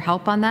lot of their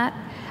help on that.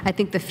 I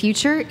think the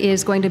future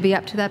is going to be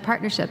up to that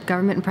partnership.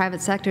 Government and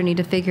private sector need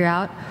to figure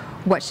out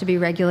what should be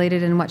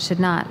regulated and what should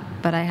not.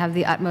 But I have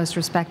the utmost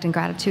respect and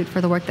gratitude for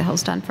the work the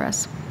Hill's done for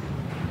us.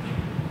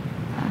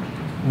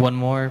 One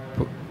more.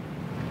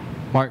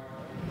 Mark?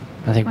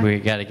 I think we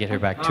got to get her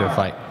back to a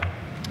flight.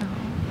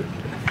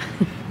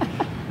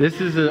 This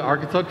is an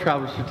Arkansas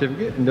travel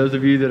certificate, and those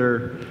of you that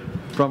are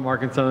from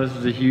Arkansas, this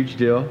is a huge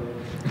deal,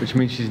 which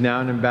means she's now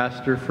an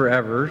ambassador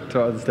forever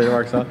to the state of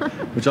Arkansas,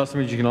 which also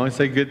means you can only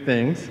say good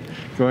things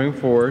going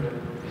forward.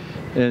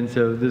 And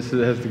so this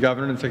has the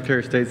Governor and Secretary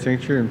of State's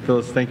signature. And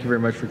Phyllis, thank you very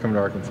much for coming to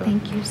Arkansas.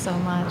 Thank you so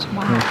much.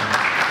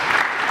 Wow.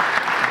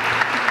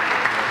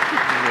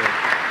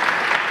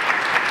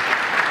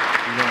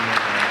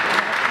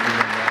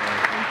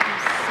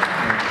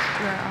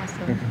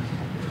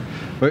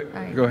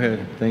 Go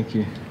ahead. Thank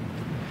you.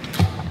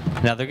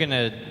 Now they're going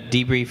to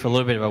debrief a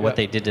little bit about what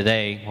they did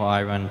today while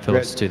I run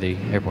Phyllis to the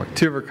airport.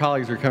 Two of her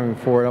colleagues are coming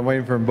forward. I'm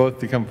waiting for them both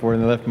to come forward,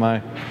 and they left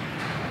my...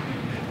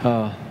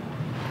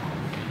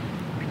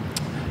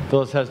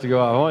 Phyllis has to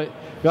go out.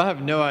 Y'all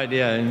have no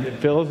idea, and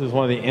Phyllis is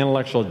one of the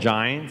intellectual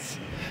giants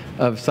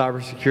of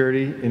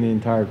cybersecurity in the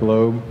entire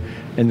globe,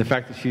 and the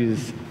fact that she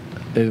is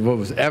what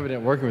was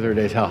evident working with her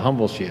today is how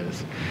humble she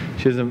is.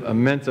 She has an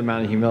immense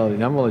amount of humility.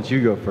 Now I'm going to let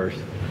you go first.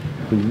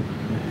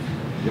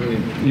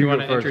 You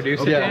want to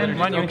introduce it, Dan?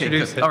 Why don't you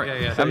introduce it? All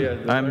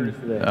right.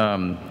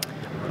 I'm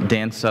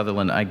Dan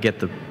Sutherland. I get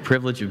the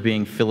privilege of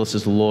being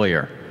Phyllis's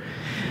lawyer.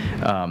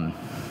 You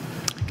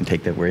can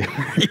take that where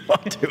you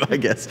want to, I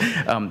guess.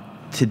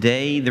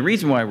 Today, the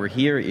reason why we're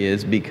here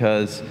is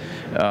because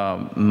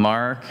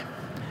Mark,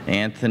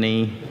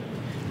 Anthony,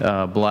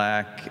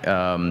 Black,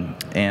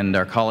 and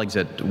our colleagues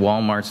at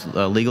Walmart's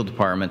legal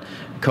department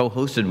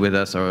co-hosted with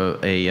us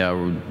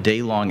a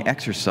day-long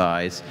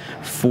exercise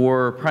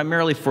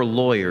primarily for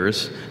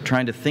lawyers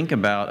trying to think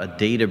about a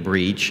data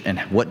breach and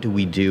what do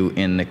we do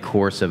in the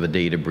course of a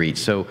data breach.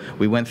 So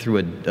we went through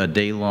a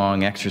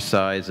day-long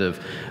exercise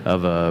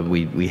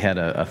we had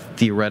a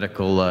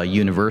theoretical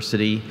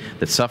university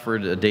that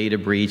suffered a data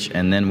breach,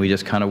 and then we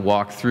just kind of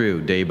walked through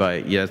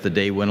as the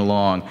day went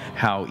along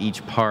how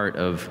each part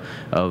of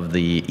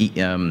the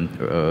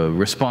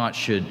response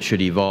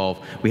should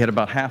evolve. We had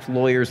about half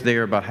lawyers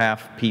there, about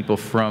half people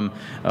from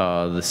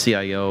the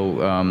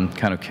CIO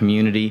kind of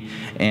community,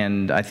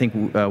 and I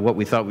think what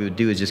we thought we would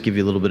do is just give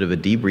you a little bit of a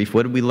debrief.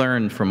 What did we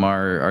learn from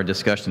our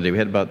discussion today? We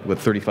had about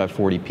 35,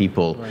 40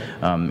 people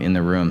in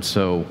the room,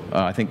 so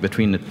I think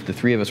between the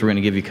three of us, we're going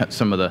to give you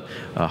some of the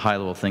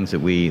high-level things that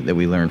we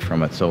learned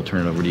from it. So I'll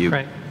turn it over to you.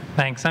 Right.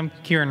 Thanks. I'm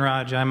Kieran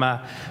Raj. I'm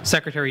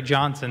Secretary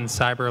Johnson's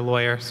cyber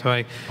lawyer, so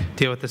I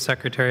deal with the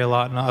Secretary a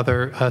lot and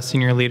other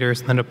senior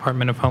leaders in the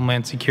Department of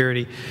Homeland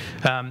Security.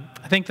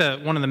 I think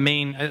one of the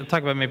main, I'll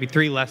talk about maybe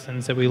 3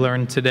 lessons that we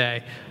learned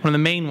today. One of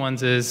the main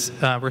ones is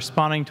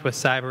responding to a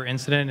cyber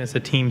incident is a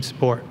team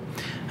sport.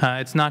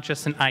 It's not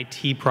just an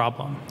IT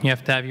problem. You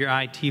have to have your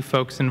IT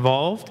folks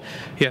involved.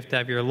 You have to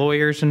have your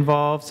lawyers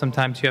involved.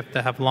 Sometimes you have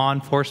to have law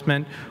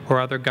enforcement or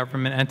other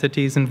government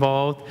entities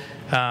involved.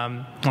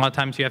 A lot of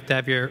times you have to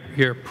have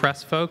your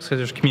press folks, because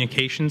there's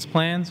communications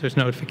plans, there's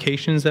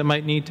notifications that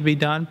might need to be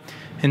done.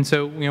 And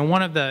so,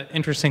 one of the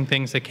interesting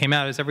things that came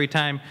out is every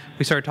time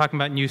we started talking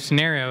about new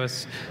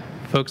scenarios,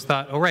 folks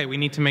thought, oh, right, we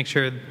need to make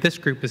sure this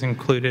group is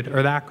included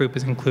or that group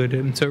is included.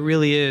 And so it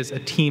really is a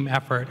team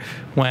effort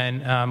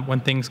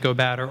when things go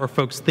bad or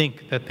folks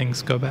think that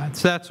things go bad.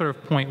 So that's sort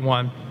of point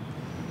 1.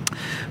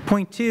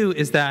 Point 2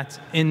 is that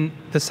in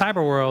the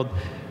cyber world,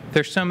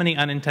 there's so many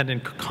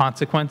unintended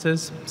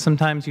consequences.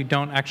 Sometimes you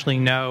don't actually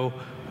know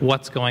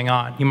what's going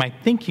on. You might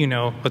think you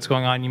know what's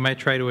going on, you might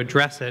try to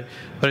address it,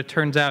 but it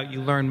turns out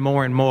you learn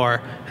more and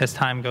more as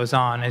time goes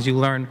on, as you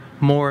learn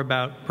more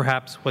about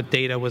perhaps what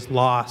data was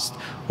lost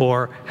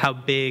or how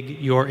big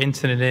your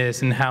incident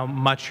is and how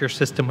much your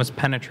system was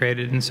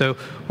penetrated. And so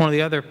one of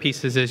the other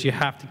pieces is you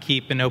have to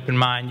keep an open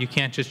mind. You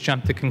can't just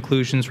jump to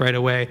conclusions right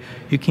away.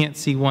 You can't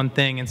see one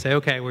thing and say,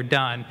 okay, we're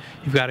done.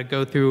 You've got to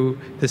go through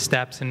the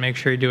steps and make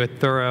sure you do a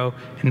thorough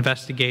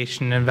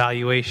investigation and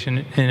evaluation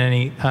in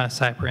any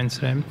cyber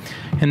incident.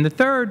 And the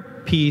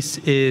third piece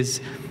is,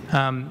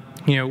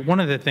 one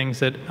of the things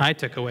that I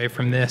took away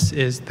from this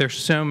is there's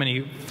so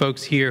many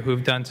folks here who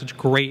have done such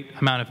great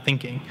amount of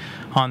thinking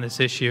on this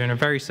issue and are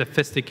very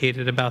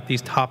sophisticated about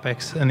these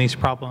topics and these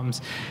problems.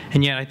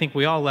 And yet I think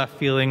we all left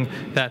feeling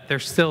that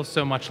there's still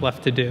so much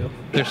left to do.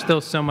 There's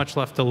still so much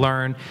left to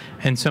learn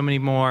and so many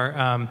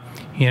more,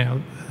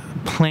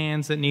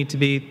 plans that need to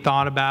be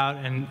thought about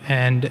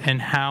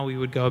and how we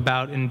would go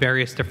about in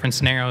various different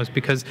scenarios,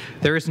 because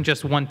there isn't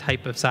just one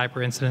type of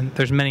cyber incident.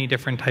 There's many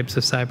different types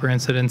of cyber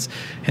incidents.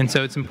 And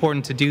so it's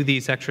important to do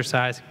these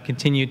exercises,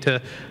 continue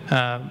to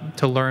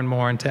learn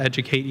more and to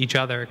educate each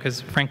other, because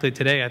frankly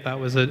today I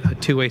thought was a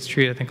two-way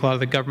street. I think a lot of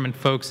the government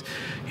folks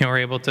were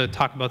able to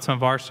talk about some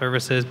of our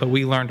services, but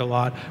we learned a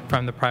lot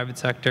from the private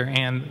sector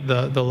and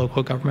the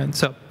local government.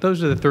 So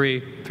those are the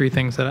three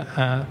things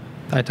that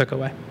I took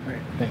away. All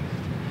right, thanks.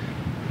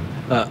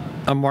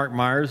 I'm Mark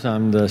Myers.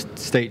 I'm the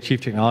State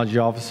Chief Technology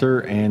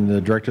Officer and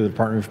the Director of the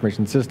Department of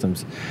Information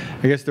Systems.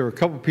 I guess there were a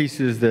couple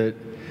pieces that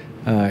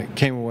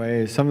came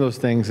away. Some of those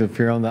things, if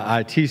you're on the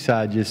IT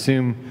side, you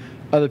assume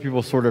other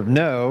people sort of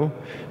know,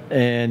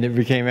 and it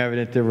became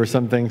evident there were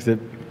some things that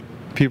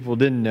people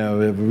didn't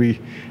know.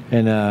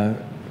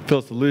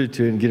 Phyllis alluded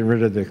to it, and getting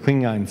rid of the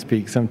Klingon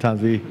speak.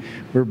 Sometimes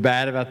we're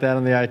bad about that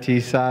on the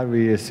IT side.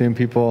 We assume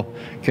people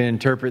can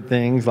interpret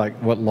things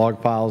like what log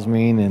files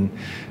mean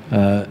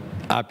and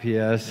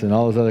IPS and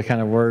all those other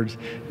kind of words,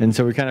 and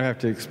so we kind of have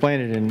to explain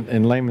it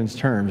in layman's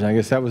terms. And I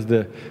guess that was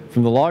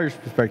from the lawyer's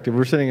perspective.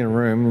 We're sitting in a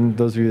room, and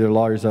those of you that are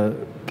lawyers, I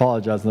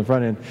apologize on the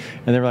front end,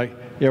 and they're like,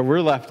 yeah, we're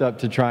left up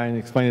to try and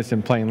explain this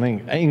in plain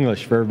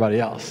English for everybody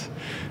else.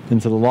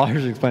 And so the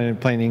lawyers explained it in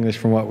plain English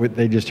from what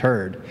they just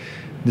heard.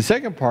 The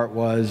second part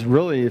was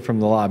really from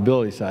the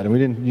liability side,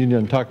 and you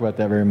didn't talk about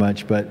that very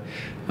much, but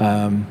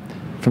on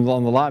the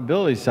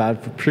liability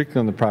side, particularly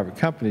on the private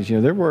companies,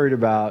 they're worried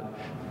about,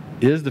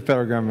 is the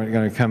federal government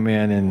going to come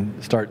in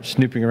and start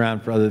snooping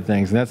around for other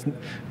things? And that's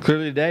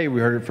clearly today, we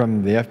heard it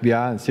from the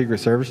FBI and Secret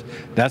Service,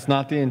 that's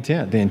not the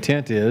intent. The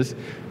intent is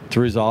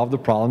to resolve the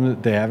problem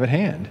that they have at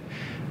hand.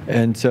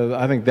 And so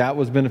I think that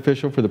was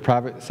beneficial for the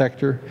private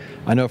sector.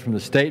 I know from the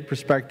state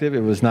perspective,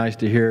 it was nice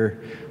to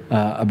hear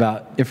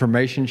about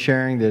information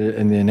sharing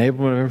and the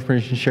enablement of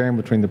information sharing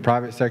between the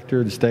private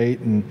sector, the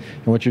state, and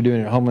what you're doing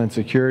at Homeland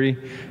Security.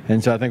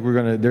 And so I think we're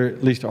going to,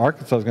 at least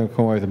Arkansas is going to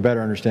come away with a better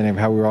understanding of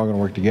how we're all going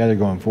to work together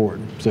going forward.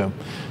 So,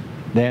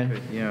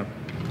 Dan? Yeah.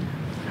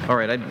 All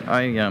right,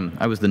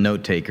 I was the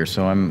note taker,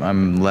 so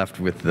I'm left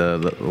with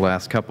the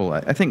last couple.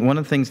 I think one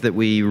of the things that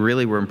we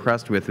really were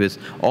impressed with is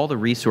all the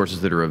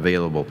resources that are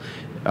available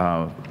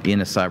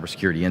in a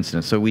cybersecurity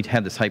incident. So we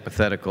had this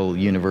hypothetical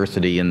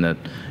university in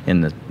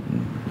the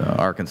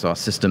Arkansas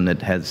system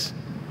that has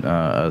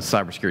a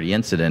cybersecurity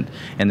incident,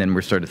 and then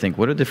we're starting to think,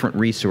 what are different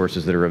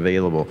resources that are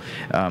available?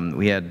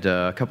 We had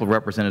a couple of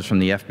representatives from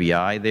the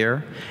FBI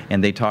there,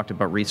 and they talked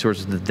about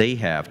resources that they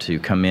have to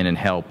come in and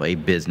help a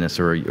business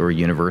or a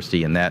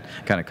university in that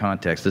kind of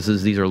context.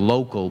 These are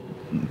local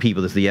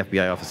people. This is the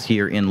FBI office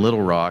here in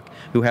Little Rock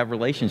who have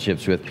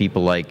relationships with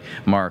people like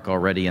Mark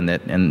already, and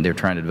they're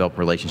trying to develop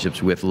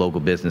relationships with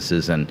local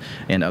businesses and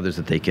others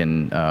that they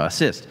can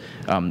assist.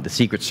 The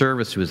Secret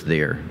Service was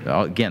there.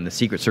 Again, the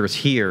Secret Service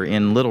here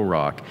in Little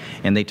Rock,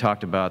 and they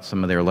talked about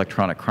some of their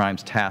electronic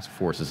crimes task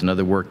forces and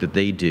other work that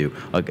they do,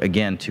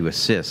 again, to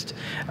assist.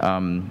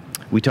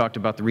 We talked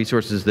about the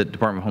resources that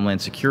Department of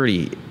Homeland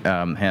Security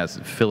has.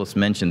 Phyllis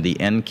mentioned the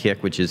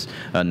NCIC, which is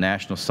a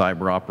National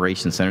Cyber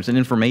Operations Center. It's an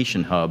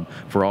information hub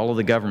for all of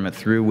the government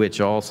through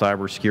which all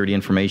cybersecurity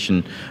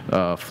information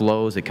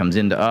flows. It comes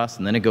into us,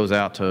 and then it goes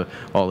out to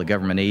all the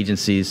government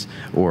agencies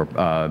or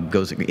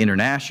goes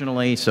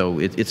internationally. So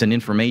it's an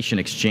information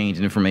exchange,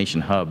 an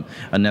information hub,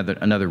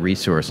 another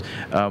resource.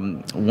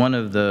 One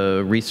of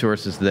the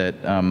resources that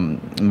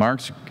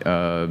Mark's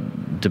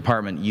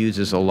department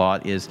uses a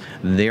lot is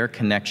their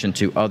connection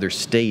to other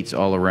states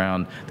all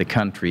around the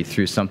country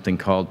through something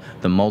called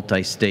the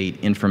Multi-State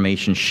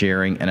Information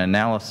Sharing and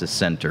Analysis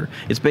Center.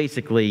 It's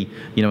basically,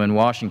 you know, in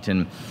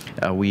Washington,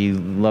 we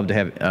love to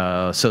have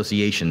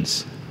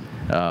associations.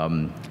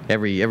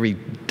 Every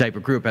type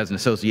of group has an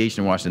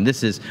association in Washington.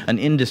 This is an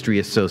industry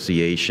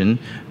association,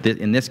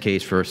 in this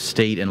case for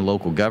state and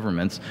local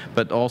governments,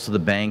 but also the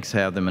banks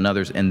have them and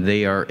others, and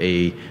they are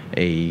a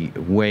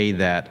way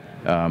that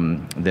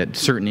that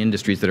certain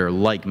industries that are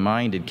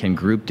like-minded can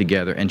group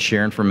together and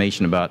share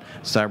information about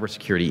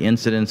cybersecurity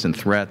incidents and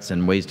threats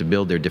and ways to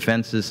build their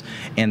defenses,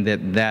 and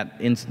that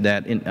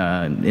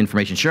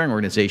information sharing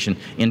organization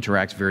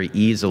interacts very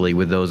easily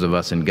with those of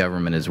us in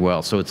government as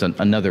well. So it's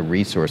another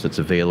resource that's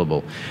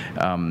available.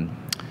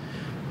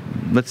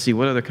 Let's see,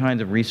 what other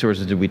kinds of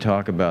resources did we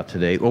talk about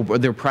today? Oh,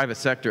 their private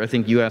sector. I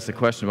think you asked the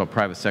question about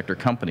private sector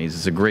companies.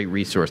 It's a great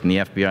resource, and the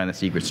FBI and the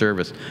Secret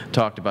Service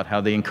talked about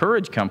how they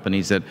encourage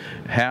companies that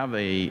have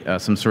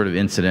some sort of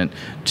incident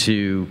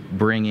to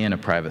bring in a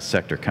private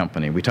sector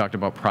company. We talked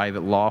about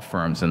private law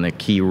firms and the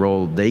key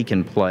role they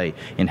can play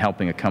in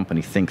helping a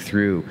company think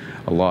through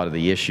a lot of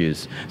the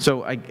issues.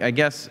 So I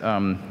guess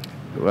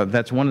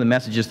that's one of the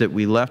messages that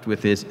we left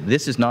with is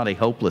this is not a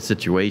hopeless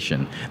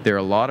situation. There are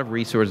a lot of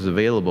resources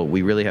available.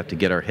 We really have to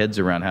get our heads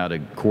around how to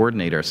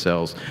coordinate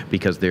ourselves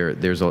because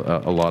there's a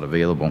lot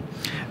available.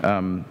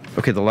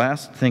 Okay, the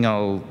last thing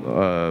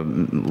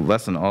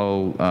lesson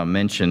I'll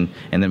mention,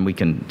 and then we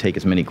can take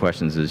as many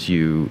questions as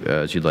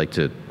you'd like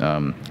to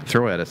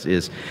throw at us,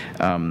 is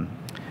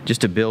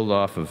just to build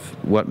off of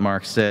what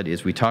Mark said,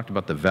 is we talked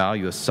about the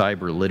value of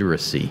cyber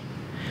literacy.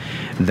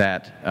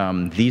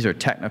 That these are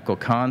technical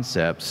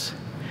concepts,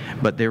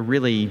 but they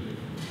really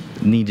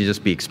need to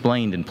just be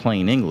explained in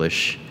plain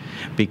English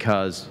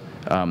because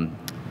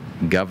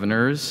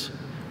governors,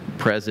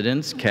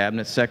 presidents,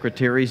 cabinet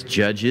secretaries,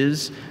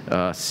 judges,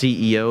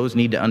 CEOs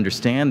need to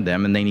understand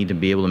them, and they need to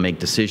be able to make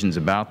decisions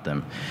about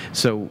them.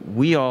 So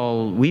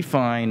we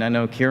find, I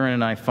know Karen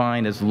and I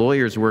find as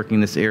lawyers working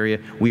in this area,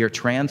 we are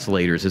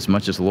translators as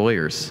much as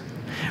lawyers.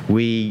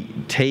 We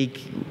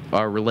take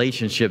our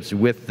relationships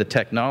with the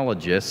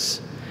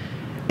technologists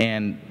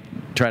and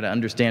try to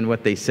understand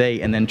what they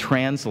say and then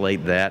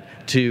translate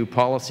that to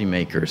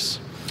policymakers.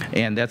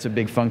 And that's a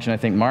big function I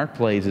think Mark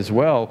plays as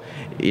well,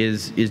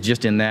 is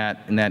just in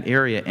that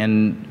area.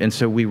 And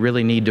so we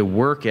really need to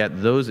work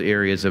at those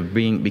areas of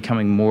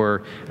becoming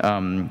more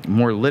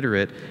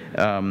literate.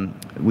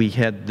 We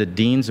had the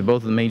deans of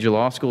both of the major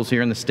law schools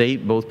here in the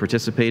state, both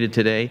participated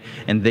today,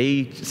 and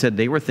they said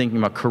they were thinking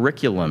about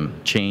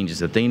curriculum changes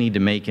that they need to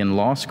make in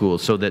law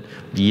schools so that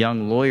the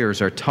young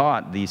lawyers are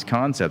taught these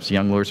concepts.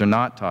 Young lawyers are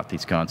not taught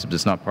these concepts.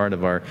 It's not part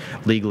of our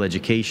legal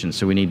education,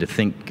 so we need to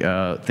think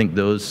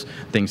those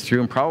things through.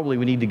 And probably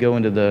we need to go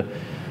into the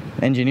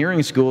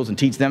engineering schools and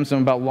teach them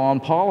some about law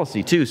and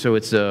policy too. So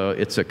it's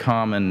a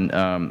common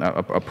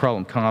a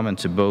problem common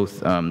to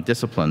both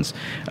disciplines.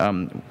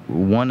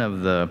 One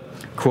of the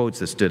quotes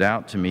that stood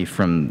out to me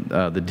from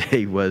the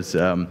day was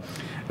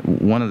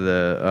one of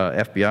the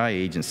FBI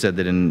agents said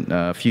that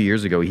a few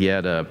years ago he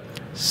had a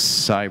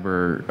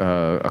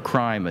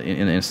crime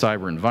in a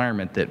cyber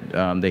environment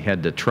that they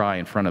had to try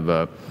in front of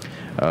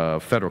a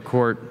federal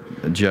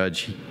court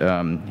judge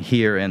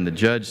here, and the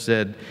judge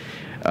said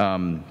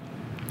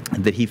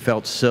that he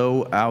felt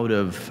so out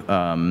of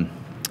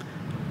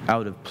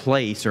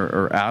place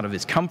or out of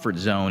his comfort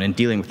zone in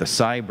dealing with a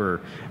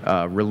cyber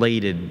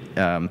related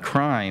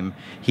crime.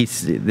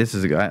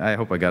 I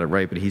hope I got it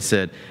right, but he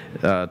said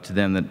to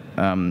them that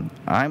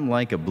I'm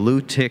like a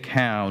blue tick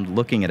hound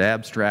looking at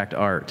abstract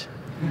art.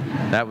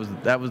 That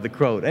was the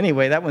quote.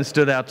 Anyway, that one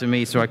stood out to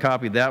me, so I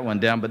copied that one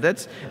down. But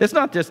it's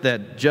not just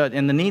that judge.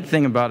 And the neat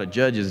thing about a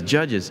judge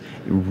is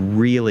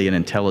really an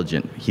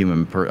intelligent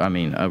human.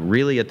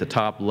 Really at the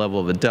top level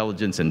of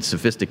intelligence and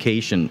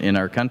sophistication in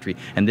our country.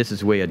 And this is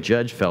the way a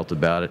judge felt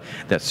about it.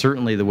 That's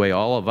certainly the way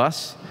all of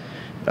us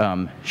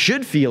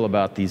should feel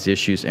about these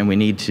issues, and we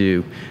need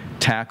to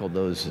tackle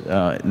those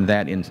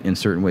in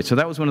certain ways. So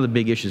that was one of the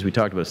big issues we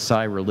talked about,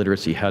 cyber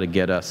literacy, how to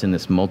get us in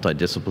this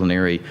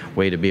multidisciplinary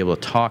way to be able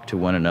to talk to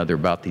one another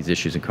about these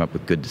issues and come up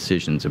with good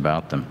decisions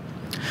about them.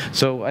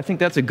 So I think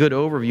that's a good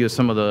overview of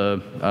some of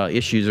the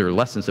issues or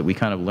lessons that we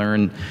kind of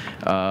learned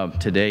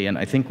today, and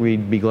I think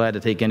we'd be glad to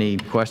take any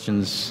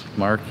questions.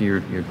 Mark,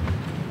 we'll figure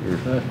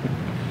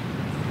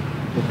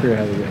out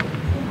how to go.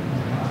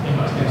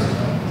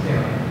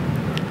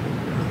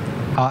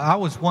 I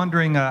was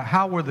wondering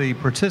how were the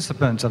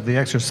participants of the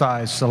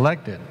exercise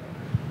selected?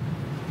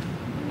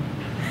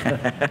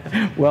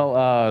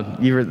 Well,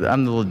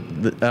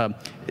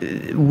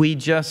 we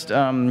just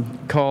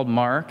called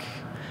Mark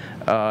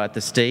at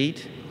the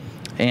state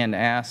and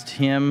asked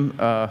him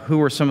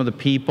who are some of the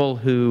people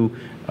who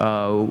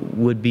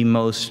would be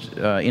most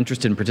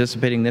interested in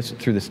participating in this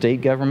through the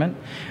state government.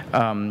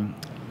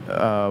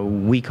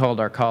 We called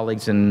our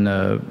colleagues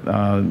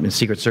in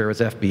Secret Service,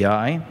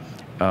 FBI,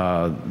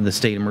 the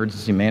state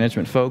emergency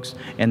management folks,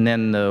 and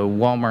then the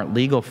Walmart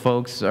legal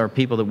folks are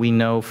people that we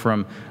know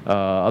from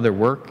other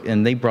work,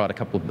 and they brought a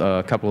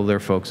couple of their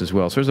folks as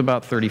well. So there's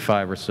about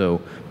 35 or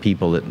so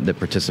people that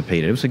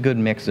participated. It was a good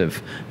mix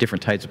of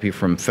different types of people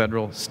from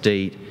federal,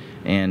 state,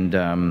 and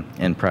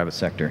private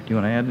sector. Do you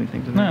want to add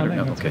anything to that?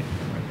 No, Okay.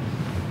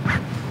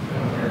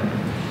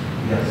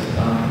 Yes.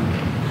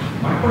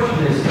 My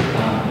question is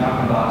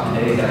not about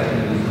today's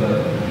activities,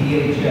 but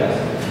DHS.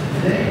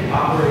 Do they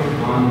operate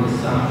on the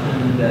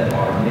assumption that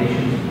our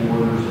nation's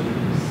borders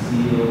are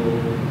sealed,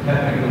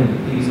 technically and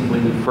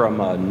feasibly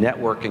from a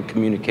network and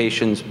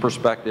communications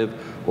perspective,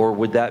 or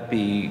would that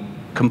be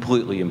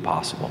completely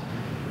impossible?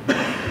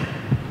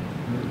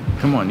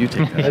 Come on, you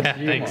take that. Yeah,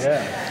 thanks.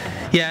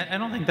 Yeah, I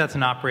don't think that's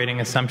an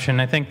operating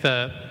assumption. I think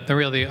the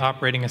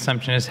operating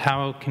assumption is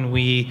how can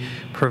we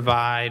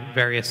provide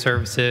various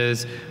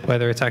services,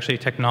 whether it's actually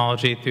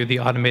technology through the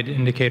automated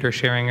indicator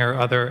sharing or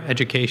other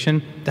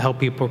education, to help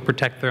people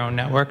protect their own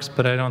networks.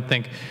 But I don't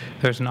think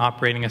there's an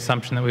operating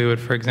assumption that we would,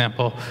 for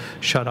example,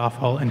 shut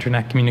off all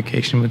internet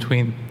communication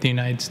between the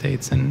United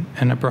States and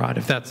abroad,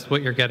 if that's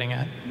what you're getting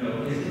at.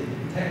 No, is it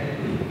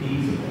technically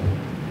feasible?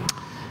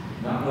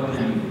 Not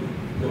whether you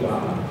go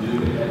out and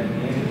do it at the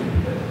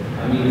end, but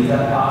I mean, is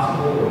that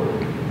possible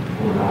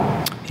or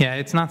not? Yeah,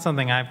 it's not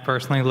something I've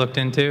personally looked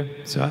into,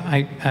 so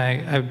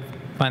I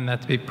find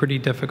that to be pretty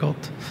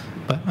difficult,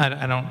 but I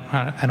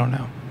don't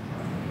know.